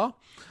Utah,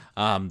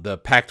 the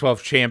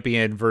Pac-12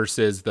 champion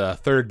versus the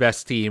third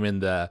best team in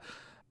the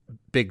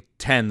Big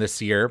Ten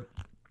this year.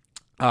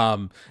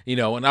 And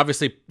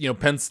obviously,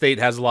 Penn State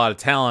has a lot of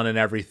talent and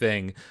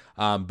everything,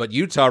 but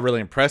Utah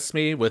really impressed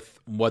me with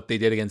what they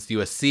did against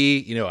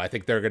USC. I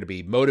think they're going to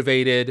be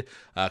motivated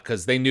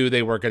because they knew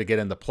they weren't going to get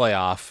in the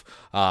playoff,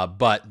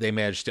 but they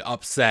managed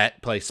to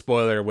play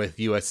spoiler with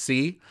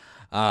USC.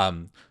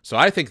 So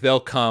I think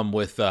they'll come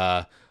with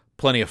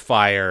plenty of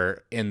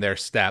fire in their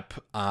step.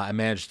 I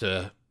managed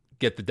to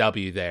get the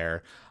W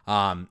there.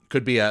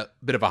 Could be a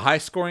bit of a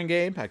high-scoring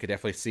game. I could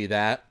definitely see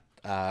that.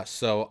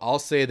 So I'll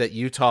say that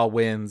Utah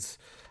wins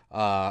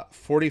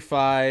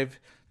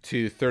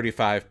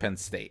 45-35 Penn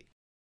State.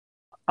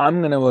 I'm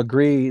going to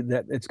agree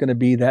that it's going to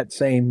be that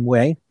same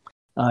way.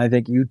 I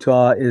think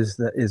Utah is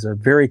a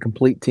very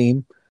complete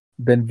team.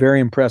 Been very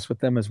impressed with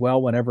them as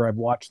well whenever I've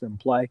watched them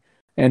play.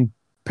 And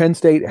Penn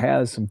State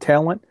has some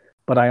talent,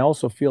 but I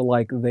also feel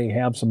like they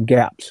have some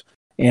gaps.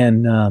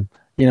 And,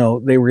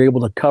 they were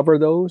able to cover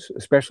those,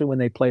 especially when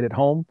they played at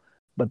home.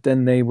 But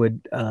then they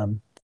would,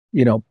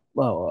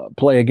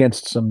 play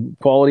against some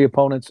quality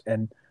opponents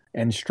and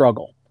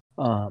struggle.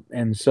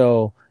 And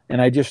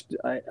I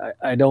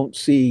don't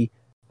see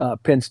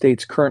Penn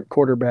State's current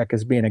quarterback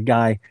as being a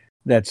guy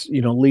that's,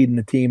 leading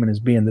the team and as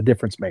being the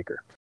difference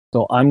maker.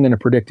 So I'm going to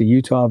predict a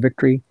Utah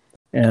victory,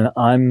 and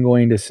I'm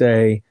going to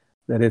say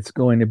that it's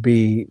going to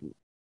be,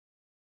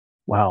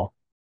 I'm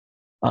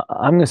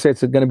going to say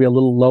it's going to be a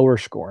little lower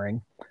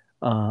scoring.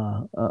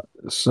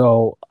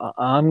 So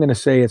I'm going to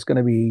say it's going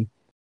to be,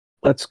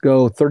 let's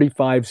go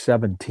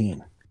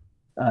 35-17,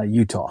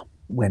 Utah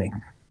winning.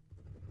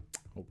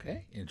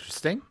 Okay,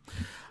 interesting.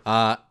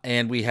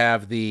 And we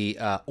have the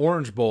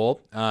Orange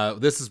Bowl.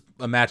 This is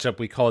a matchup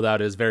we called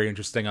out as very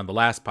interesting on the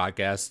last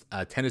podcast,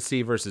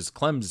 Tennessee versus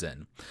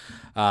Clemson.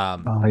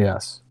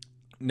 Yes.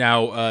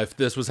 Now, if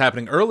this was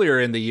happening earlier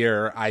in the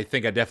year, I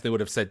think I definitely would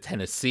have said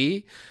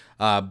Tennessee.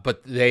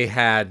 But they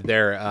had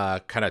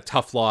their kind of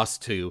tough loss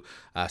to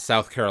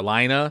South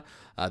Carolina.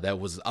 That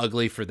was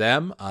ugly for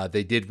them.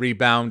 They did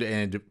rebound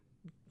and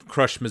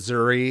crush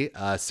Missouri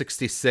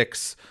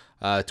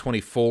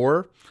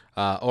 66-24.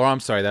 I'm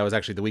sorry, that was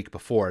actually the week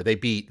before. They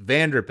beat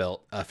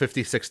Vanderbilt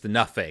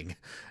 56-0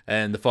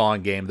 in the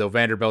following game, though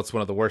Vanderbilt's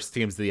one of the worst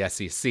teams of the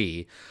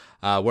SEC.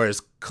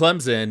 Whereas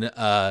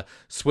Clemson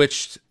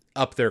switched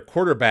up their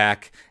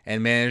quarterback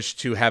and managed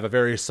to have a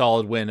very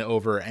solid win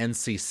over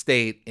NC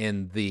State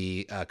in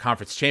the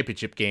conference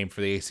championship game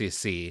for the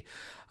ACC.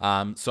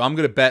 So I'm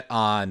going to bet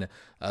on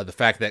the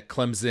fact that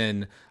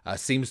Clemson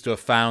seems to have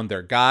found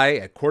their guy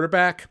at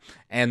quarterback,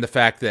 and the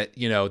fact that,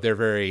 they're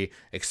very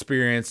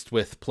experienced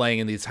with playing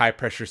in these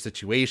high-pressure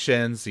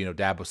situations.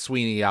 Dabo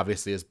Swinney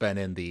obviously has been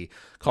in the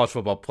college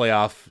football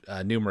playoff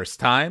numerous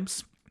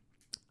times.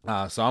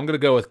 So I'm going to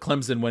go with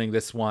Clemson winning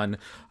this one,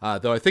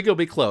 though I think it'll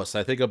be close.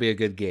 I think it'll be a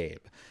good game.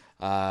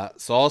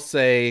 So I'll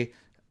say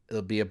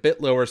it'll be a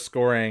bit lower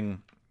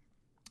scoring,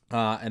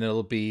 and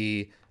it'll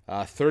be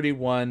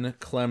 31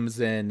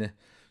 Clemson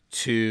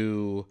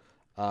to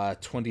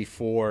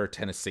 24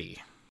 Tennessee.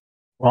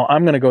 Well,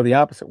 I'm going to go the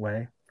opposite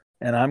way,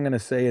 and I'm going to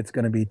say it's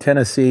going to be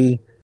Tennessee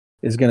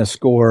is going to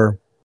score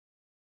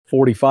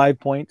 45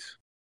 points,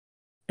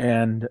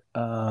 and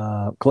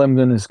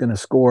Clemson is going to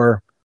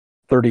score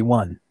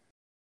 31.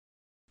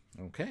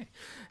 Okay.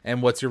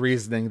 And what's your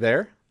reasoning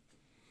there?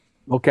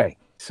 Okay.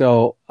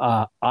 So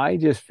I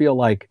just feel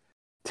like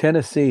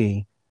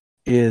Tennessee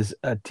is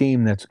a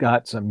team that's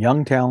got some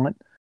young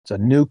talent. It's a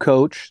new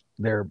coach.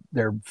 They're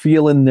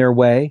feeling their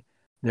way.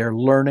 They're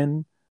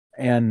learning.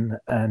 And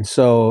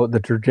so the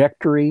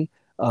trajectory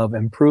of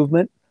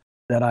improvement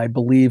that I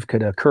believe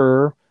could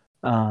occur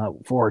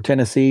for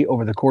Tennessee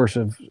over the course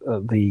of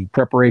the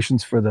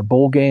preparations for the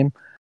bowl game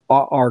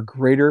are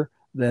greater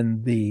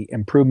than the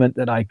improvement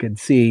that I could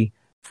see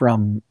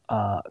from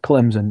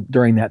Clemson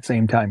during that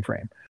same time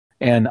frame.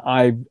 And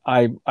I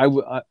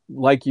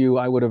like you,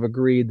 I would have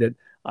agreed that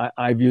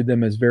I viewed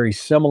them as very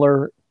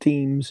similar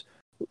teams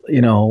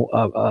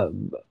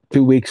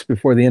 2 weeks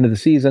before the end of the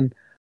season,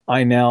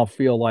 I now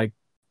feel like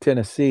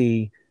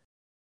Tennessee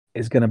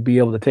is going to be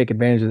able to take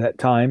advantage of that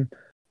time.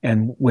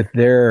 And with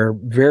their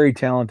very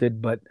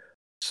talented but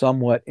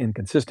somewhat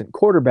inconsistent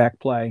quarterback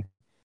play,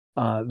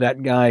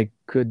 that guy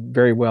could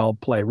very well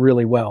play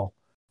really well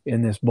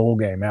in this bowl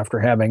game after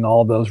having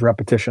all those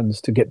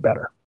repetitions to get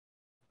better.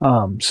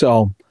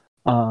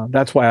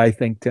 That's why I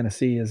think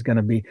Tennessee is going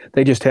to be.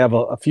 They just have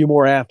a few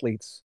more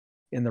athletes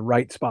in the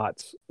right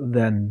spots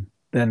than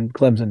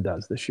Clemson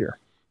does this year.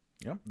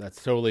 Yep,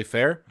 that's totally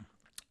fair.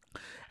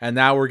 And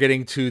now we're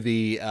getting to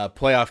the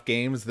playoff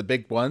games, the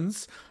big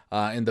ones.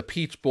 In the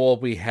Peach Bowl,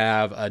 we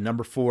have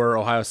number 4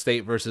 Ohio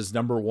State versus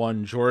number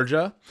 1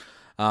 Georgia.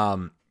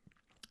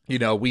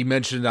 We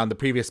mentioned on the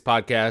previous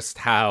podcast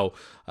how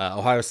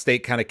Ohio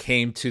State kind of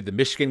came to the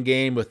Michigan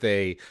game with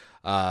a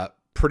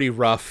pretty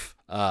rough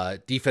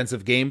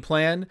defensive game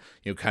plan,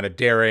 kind of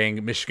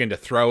daring Michigan to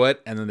throw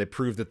it, and then they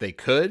proved that they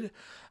could.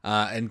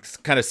 And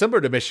kind of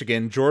similar to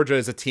Michigan, Georgia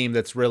is a team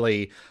that's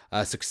really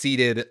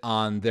succeeded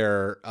on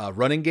their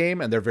running game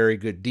and their very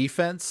good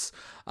defense.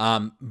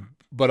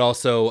 But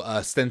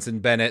also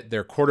Stetson Bennett,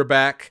 their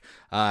quarterback,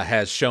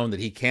 has shown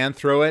that he can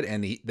throw it,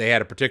 and they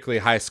had a particularly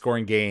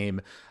high-scoring game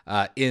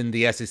in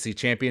the SEC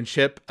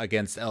championship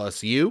against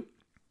LSU.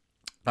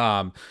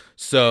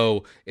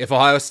 So if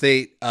Ohio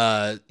State,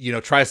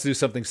 tries to do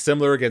something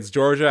similar against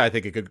Georgia, I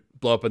think it could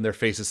blow up in their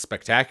faces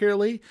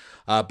spectacularly.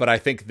 But I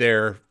think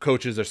their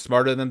coaches are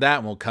smarter than that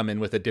and will come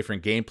in with a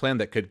different game plan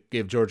that could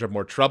give Georgia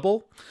more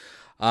trouble.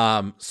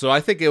 So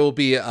I think it will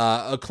be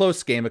a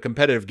close game, a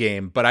competitive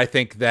game, but I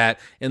think that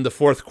in the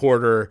fourth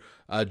quarter,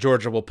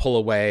 Georgia will pull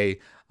away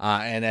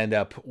and end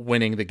up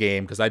winning the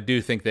game, because I do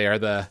think they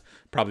are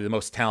probably the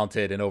most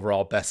talented and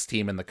overall best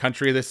team in the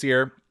country this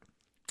year.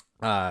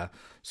 So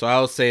I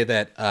will say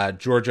that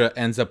Georgia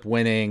ends up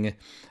winning,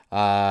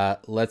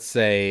 let's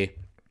say,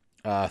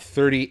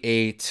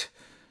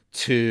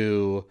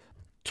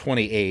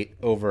 38-28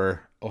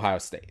 over Ohio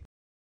State.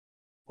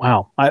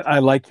 Wow. I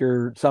like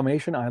your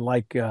summation. I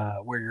like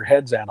where your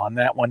head's at on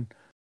that one.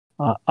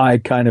 I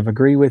kind of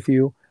agree with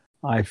you.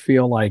 I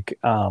feel like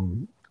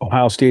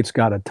Ohio State's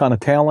got a ton of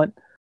talent,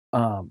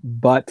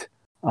 but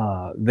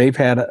they've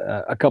had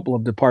a couple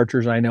of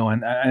departures, I know,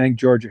 and I think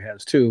Georgia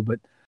has too,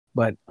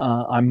 but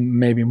I'm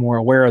maybe more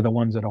aware of the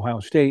ones at Ohio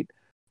State.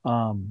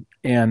 I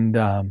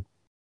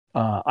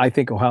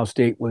think Ohio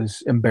State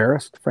was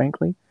embarrassed,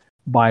 frankly,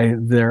 by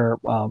their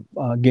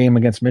game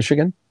against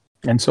Michigan.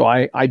 And so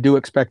I do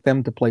expect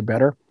them to play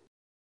better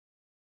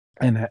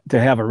and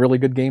to have a really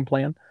good game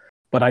plan.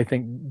 But I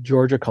think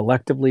Georgia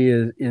collectively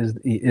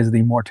is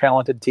the more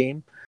talented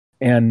team.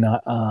 And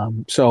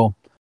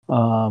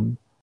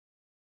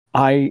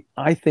I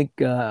think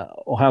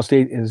Ohio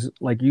State is,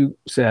 like you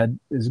said,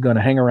 is going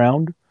to hang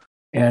around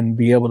and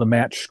be able to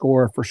match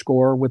score for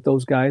score with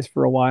those guys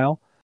for a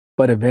while.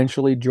 But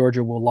eventually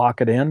Georgia will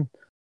lock it in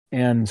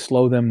and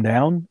slow them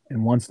down.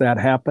 And once that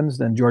happens,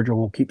 then Georgia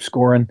will keep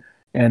scoring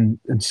and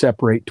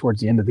separate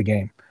towards the end of the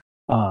game.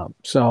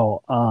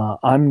 So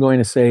I'm going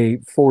to say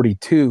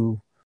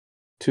 42-28.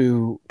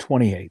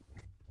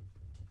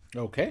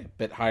 Okay,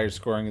 bit higher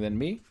scoring than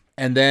me.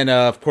 And then,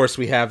 of course,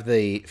 we have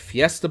the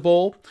Fiesta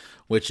Bowl,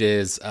 which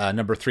is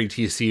number 3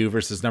 TCU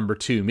versus number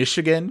 2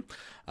 Michigan.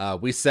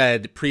 We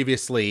said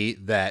previously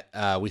that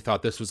we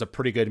thought this was a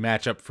pretty good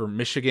matchup for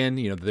Michigan.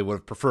 They would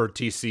have preferred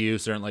TCU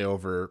certainly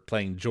over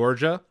playing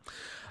Georgia.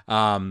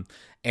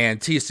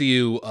 And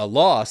TCU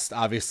lost,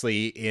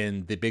 obviously,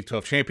 in the Big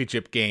 12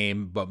 championship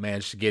game, but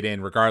managed to get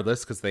in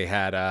regardless because they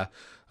had a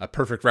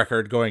perfect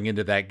record going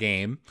into that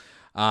game.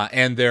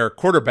 And their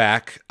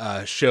quarterback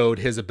showed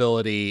his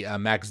ability,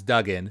 Max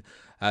Duggan,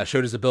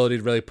 showed his ability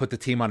to really put the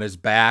team on his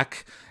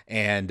back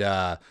and,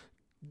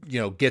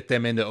 get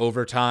them into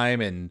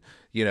overtime and,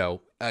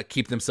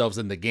 keep themselves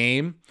in the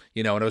game.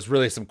 And it was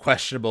really some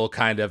questionable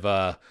kind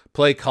of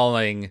play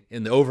calling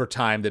in the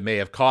overtime that may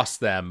have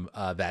cost them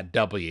that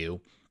W.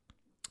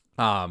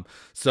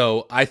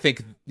 So I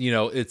think,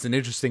 it's an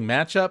interesting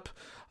matchup.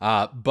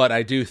 But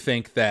I do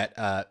think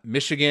that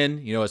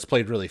Michigan, has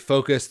played really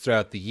focused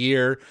throughout the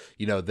year.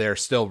 They're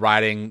still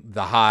riding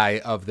the high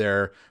of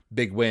their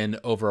big win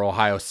over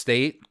Ohio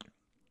State.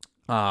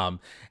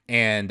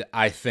 And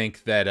I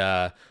think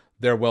that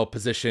they're well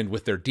positioned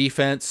with their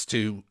defense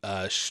to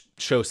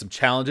show some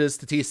challenges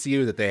to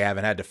TCU that they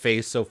haven't had to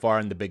face so far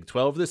in the Big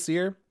 12 this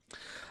year.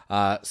 So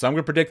I'm going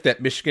to predict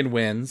that Michigan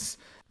wins.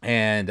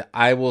 And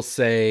I will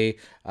say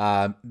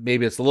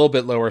maybe it's a little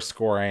bit lower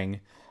scoring.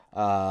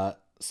 So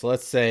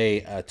let's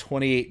say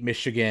 28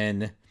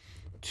 Michigan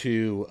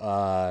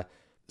to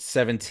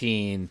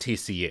 17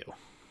 TCU.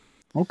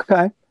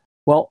 Okay.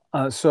 Well,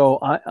 so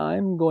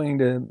I'm going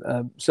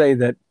to say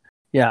that,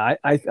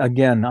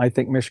 I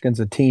think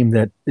Michigan's a team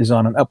that is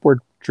on an upward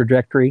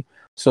trajectory.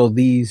 So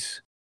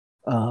these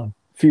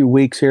few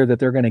weeks here that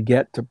they're going to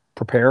get to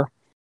prepare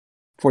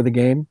for the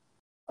game,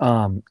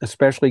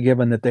 especially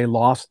given that they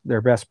lost their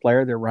best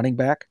player, their running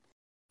back,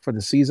 for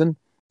the season.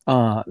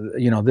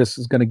 This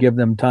is going to give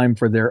them time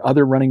for their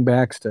other running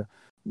backs to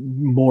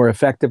more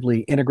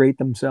effectively integrate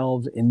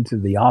themselves into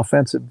the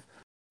offensive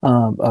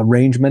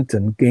arrangement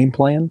and game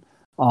plan.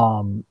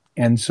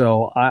 And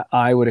so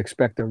I would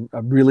expect a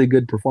really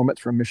good performance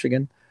from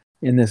Michigan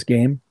in this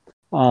game.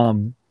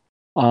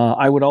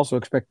 I would also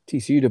expect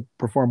TCU to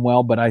perform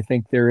well, but I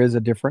think there is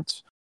a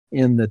difference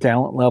in the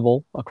talent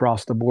level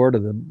across the board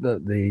of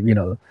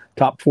the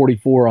top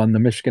 44 on the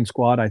Michigan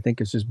squad. I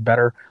think is just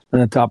better than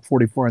the top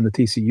 44 on the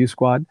TCU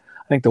squad.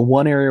 I think the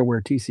one area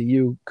where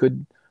TCU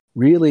could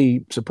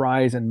really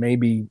surprise and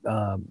maybe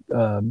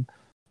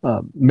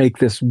make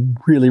this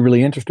really,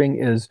 really interesting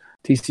is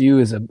TCU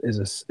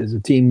is a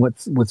team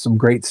with some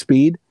great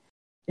speed,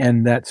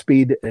 and that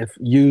speed, if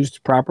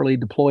used properly,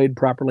 deployed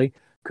properly,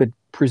 could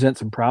present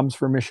some problems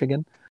for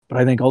Michigan. But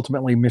I think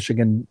ultimately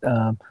Michigan,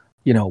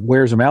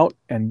 wears them out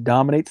and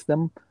dominates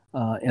them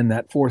in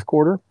that fourth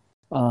quarter.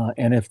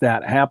 And if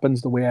that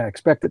happens the way I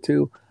expect it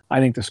to, I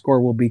think the score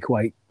will be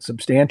quite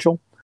substantial.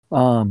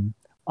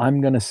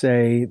 I'm going to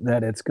say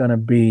that it's going to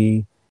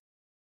be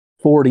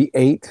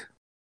 48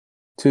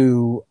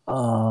 to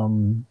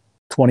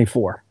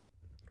 24.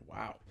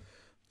 Wow.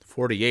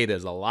 48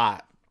 is a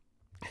lot.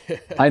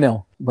 I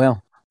know.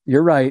 Well,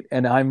 you're right.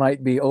 And I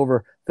might be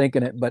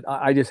overthinking it, but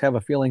I just have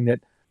a feeling that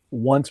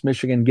once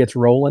Michigan gets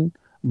rolling,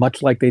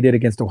 much like they did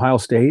against Ohio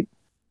State,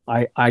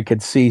 I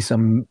could see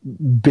some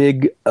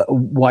big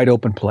wide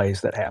open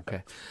plays that happen.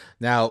 Okay.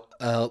 Now,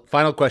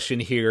 final question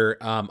here.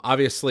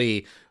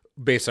 Obviously,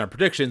 based on our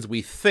predictions,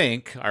 we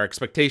think our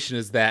expectation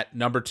is that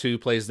number 2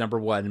 plays number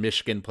 1,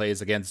 Michigan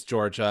plays against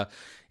Georgia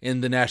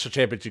in the national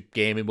championship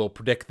game, and we'll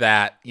predict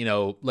that,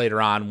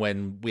 later on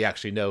when we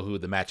actually know who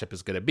the matchup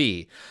is going to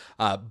be.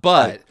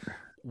 But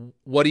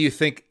what do you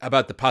think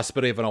about the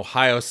possibility of an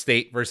Ohio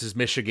State versus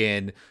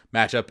Michigan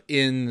matchup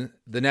in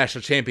the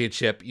national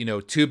championship?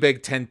 2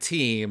 Big Ten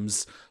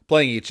teams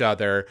playing each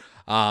other.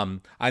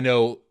 I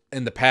know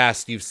in the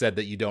past you've said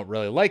that you don't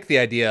really like the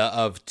idea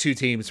of 2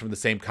 teams from the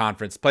same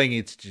conference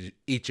playing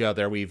each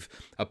other. We've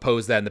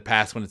opposed that in the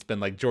past when it's been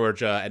like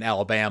Georgia and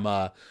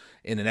Alabama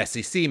in an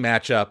SEC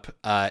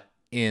matchup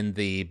in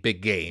the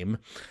big game.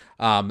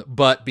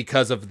 But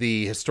because of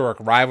the historic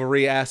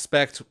rivalry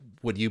aspect,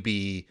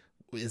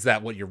 is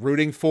that what you're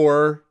rooting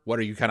for? What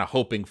are you kind of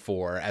hoping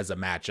for as a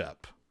matchup?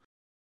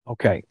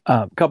 Okay,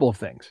 a couple of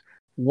things.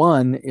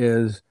 One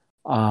is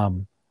I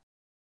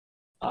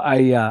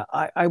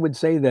would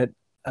say that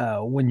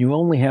when you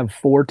only have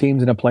 4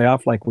 teams in a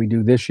playoff like we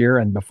do this year,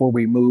 and before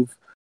we move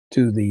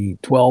to the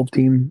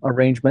 12-team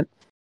arrangement,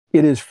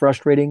 it is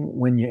frustrating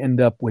when you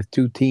end up with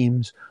 2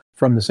 teams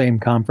from the same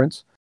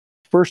conference.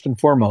 First and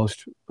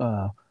foremost,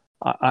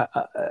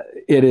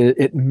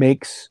 it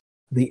makes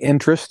the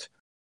interest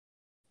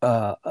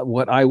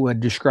what I would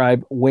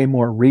describe way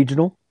more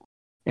regional,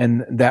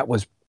 and that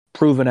was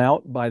proven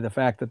out by the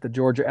fact that the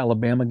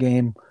Georgia-Alabama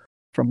game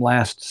from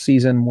last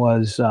season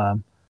was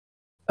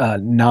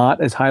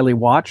not as highly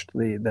watched.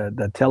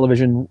 The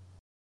television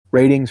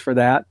ratings for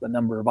that, the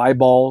number of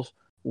eyeballs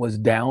was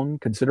down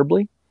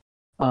considerably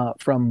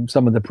from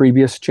some of the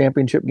previous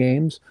championship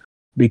games,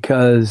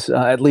 because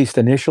at least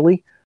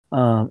initially,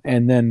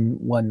 and then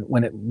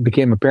when it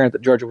became apparent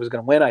that Georgia was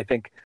going to win, I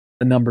think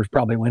the numbers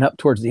probably went up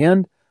towards the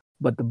end.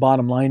 But the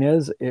bottom line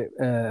is,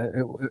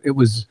 it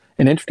was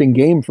an interesting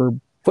game for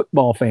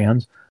football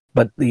fans,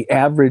 but the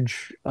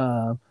average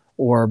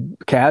or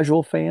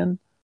casual fan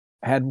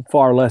had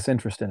far less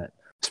interest in it,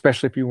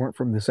 especially if you weren't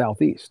from the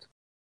Southeast.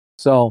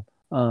 So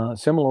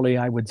similarly,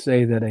 I would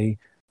say that a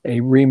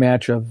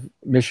rematch of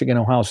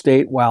Michigan-Ohio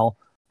State, while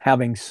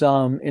having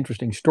some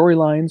interesting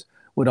storylines,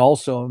 would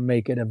also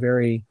make it a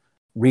very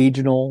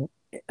regional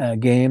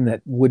game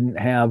that wouldn't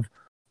have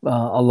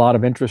a lot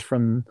of interest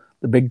from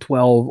the Big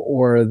 12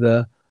 or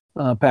the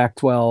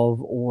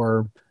Pac-12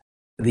 or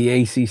the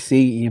ACC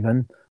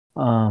even.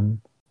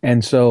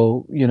 And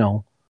so,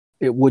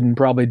 it wouldn't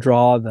probably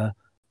draw the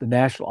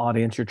national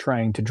audience you're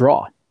trying to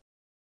draw.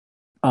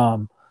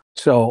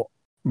 So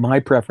my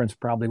preference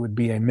probably would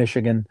be a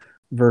Michigan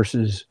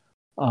versus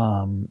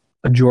a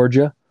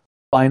Georgia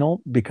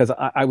final, because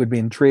I would be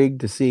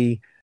intrigued to see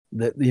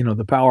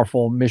the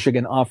powerful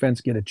Michigan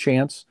offense get a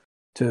chance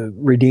to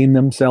redeem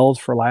themselves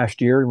for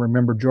last year.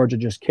 Remember, Georgia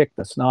just kicked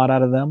the snot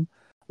out of them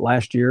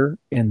last year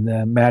in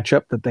the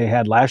matchup that they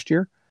had last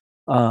year.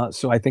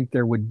 So I think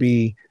there would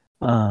be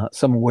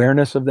some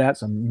awareness of that,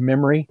 some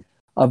memory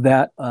of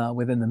that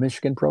within the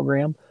Michigan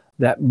program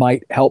that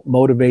might help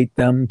motivate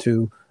them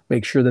to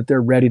make sure that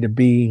they're ready to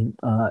be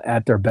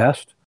at their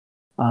best.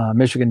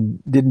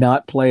 Michigan did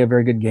not play a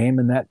very good game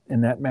in that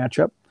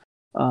matchup.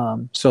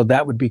 So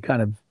that would be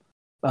kind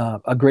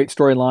of a great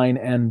storyline,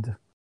 and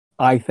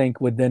I think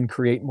would then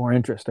create more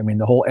interest. I mean,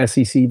 the whole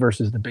SEC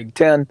versus the Big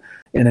Ten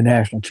in a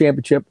national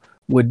championship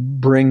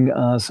would bring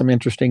some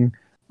interesting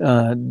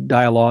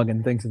dialogue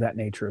and things of that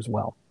nature as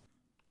well.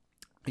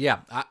 Yeah,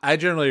 I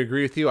generally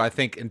agree with you. I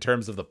think in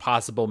terms of the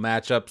possible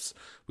matchups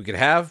we could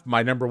have,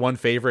 my number one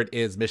favorite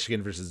is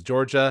Michigan versus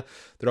Georgia.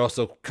 They're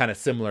also kind of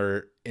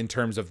similar in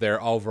terms of their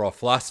overall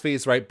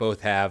philosophies, right? Both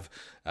have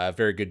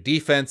very good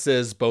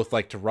defenses, both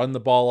like to run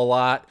the ball a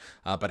lot,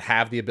 but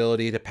have the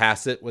ability to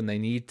pass it when they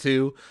need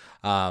to.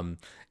 And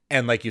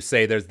like you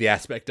say, there's the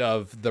aspect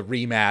of the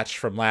rematch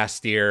from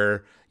last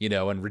year,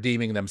 and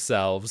redeeming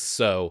themselves.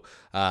 So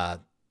I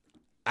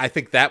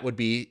think that would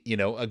be,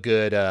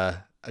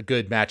 a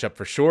good matchup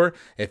for sure.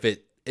 If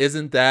it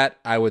isn't that,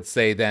 I would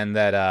say then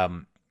that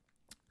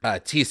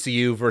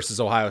TCU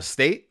versus Ohio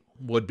State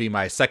would be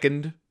my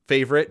second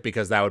favorite,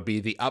 because that would be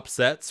the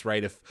upsets,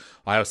 right? If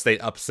Ohio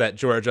State upset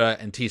Georgia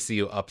and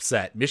TCU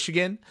upset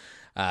Michigan,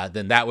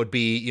 then that would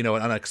be, an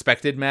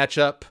unexpected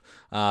matchup,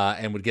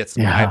 and would get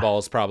some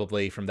eyeballs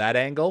probably from that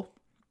angle.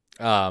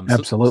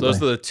 Absolutely. So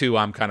those are the two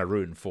I'm kind of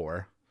rooting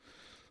for.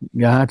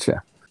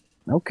 Gotcha.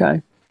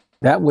 Okay.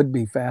 That would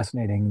be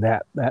fascinating,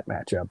 that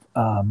matchup.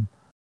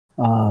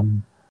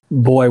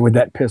 Boy, would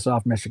that piss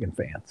off Michigan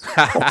fans.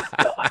 Oh,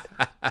 God.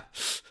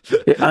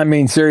 I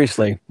mean,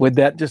 seriously, would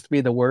that just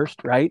be the worst,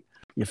 right?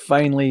 You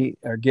finally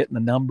are getting the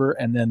number,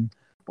 and then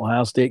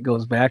Ohio State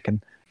goes back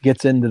and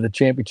gets into the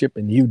championship,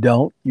 and you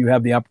don't. You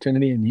have the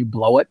opportunity, and you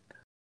blow it.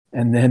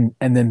 And then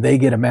they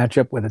get a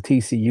matchup with a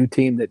TCU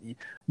team that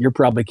you're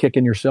probably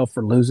kicking yourself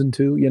for losing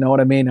to. You know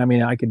what I mean? I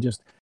mean, I can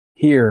just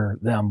hear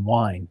them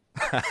whine.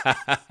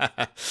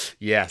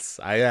 Yes,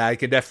 I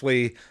can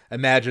definitely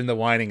imagine the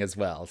whining as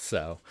well.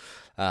 So,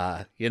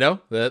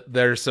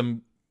 there's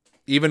some,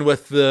 even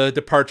with the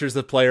departures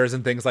of players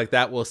and things like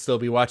that, we'll still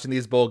be watching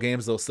these bowl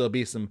games. There'll still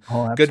be some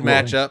good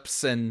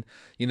matchups and,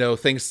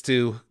 things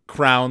to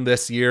crown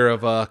this year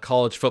of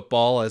college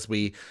football as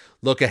we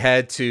look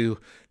ahead to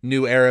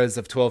new eras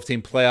of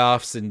 12-team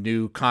playoffs and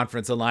new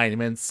conference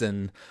alignments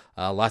and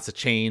lots of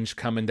change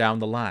coming down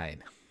the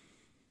line.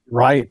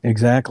 Right.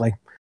 Exactly.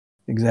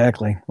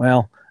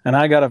 Well, and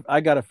I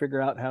gotta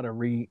figure out how to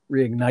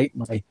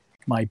reignite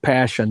my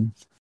passion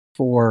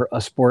for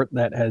a sport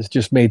that has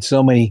just made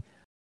so many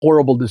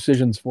horrible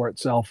decisions for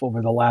itself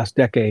over the last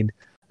decade,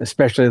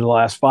 especially the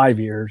last 5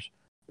 years,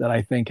 that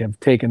I think have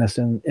taken us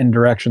in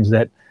directions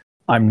that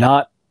I'm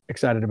not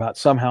excited about.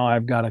 Somehow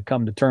I've got to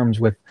come to terms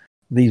with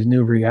these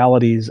new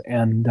realities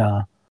and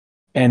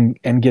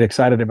get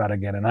excited about it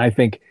again. And I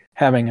think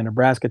having a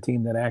Nebraska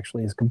team that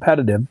actually is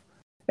competitive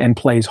and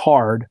plays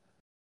hard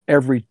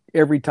every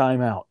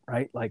time out,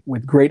 right? Like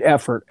with great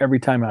effort every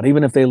time out,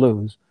 even if they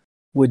lose,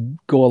 would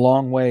go a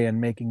long way in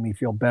making me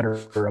feel better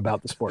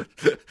about the sport.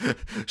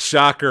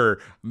 Shocker.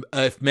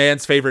 If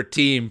man's favorite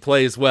team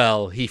plays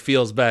well, he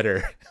feels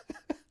better.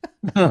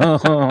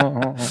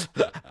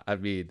 I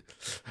mean,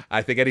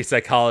 I think any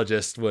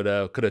psychologist could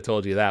have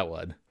told you that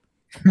one.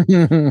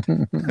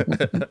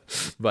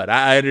 But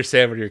I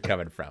understand where you're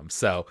coming from.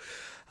 So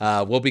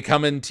we'll be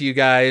coming to you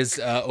guys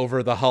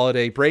over the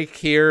holiday break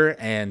here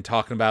and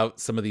talking about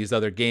some of these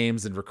other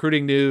games and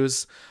recruiting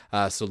news.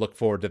 So look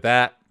forward to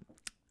that.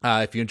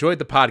 If you enjoyed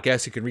the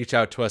podcast, you can reach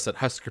out to us at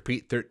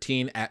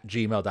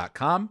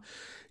huskerpete13@gmail.com. You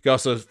can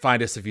also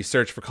find us if you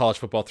search for College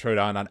Football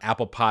Throwdown on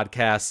Apple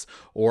Podcasts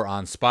or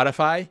on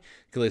Spotify.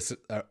 You can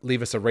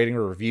leave us a rating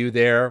or review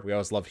there. We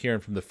always love hearing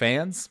from the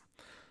fans.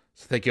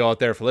 So thank you all out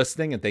there for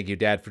listening, and thank you,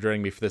 Dad, for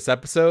joining me for this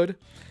episode.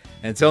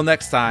 And until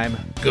next time,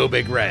 go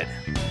Big Red.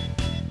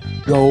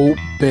 Go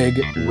Big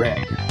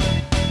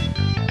Red.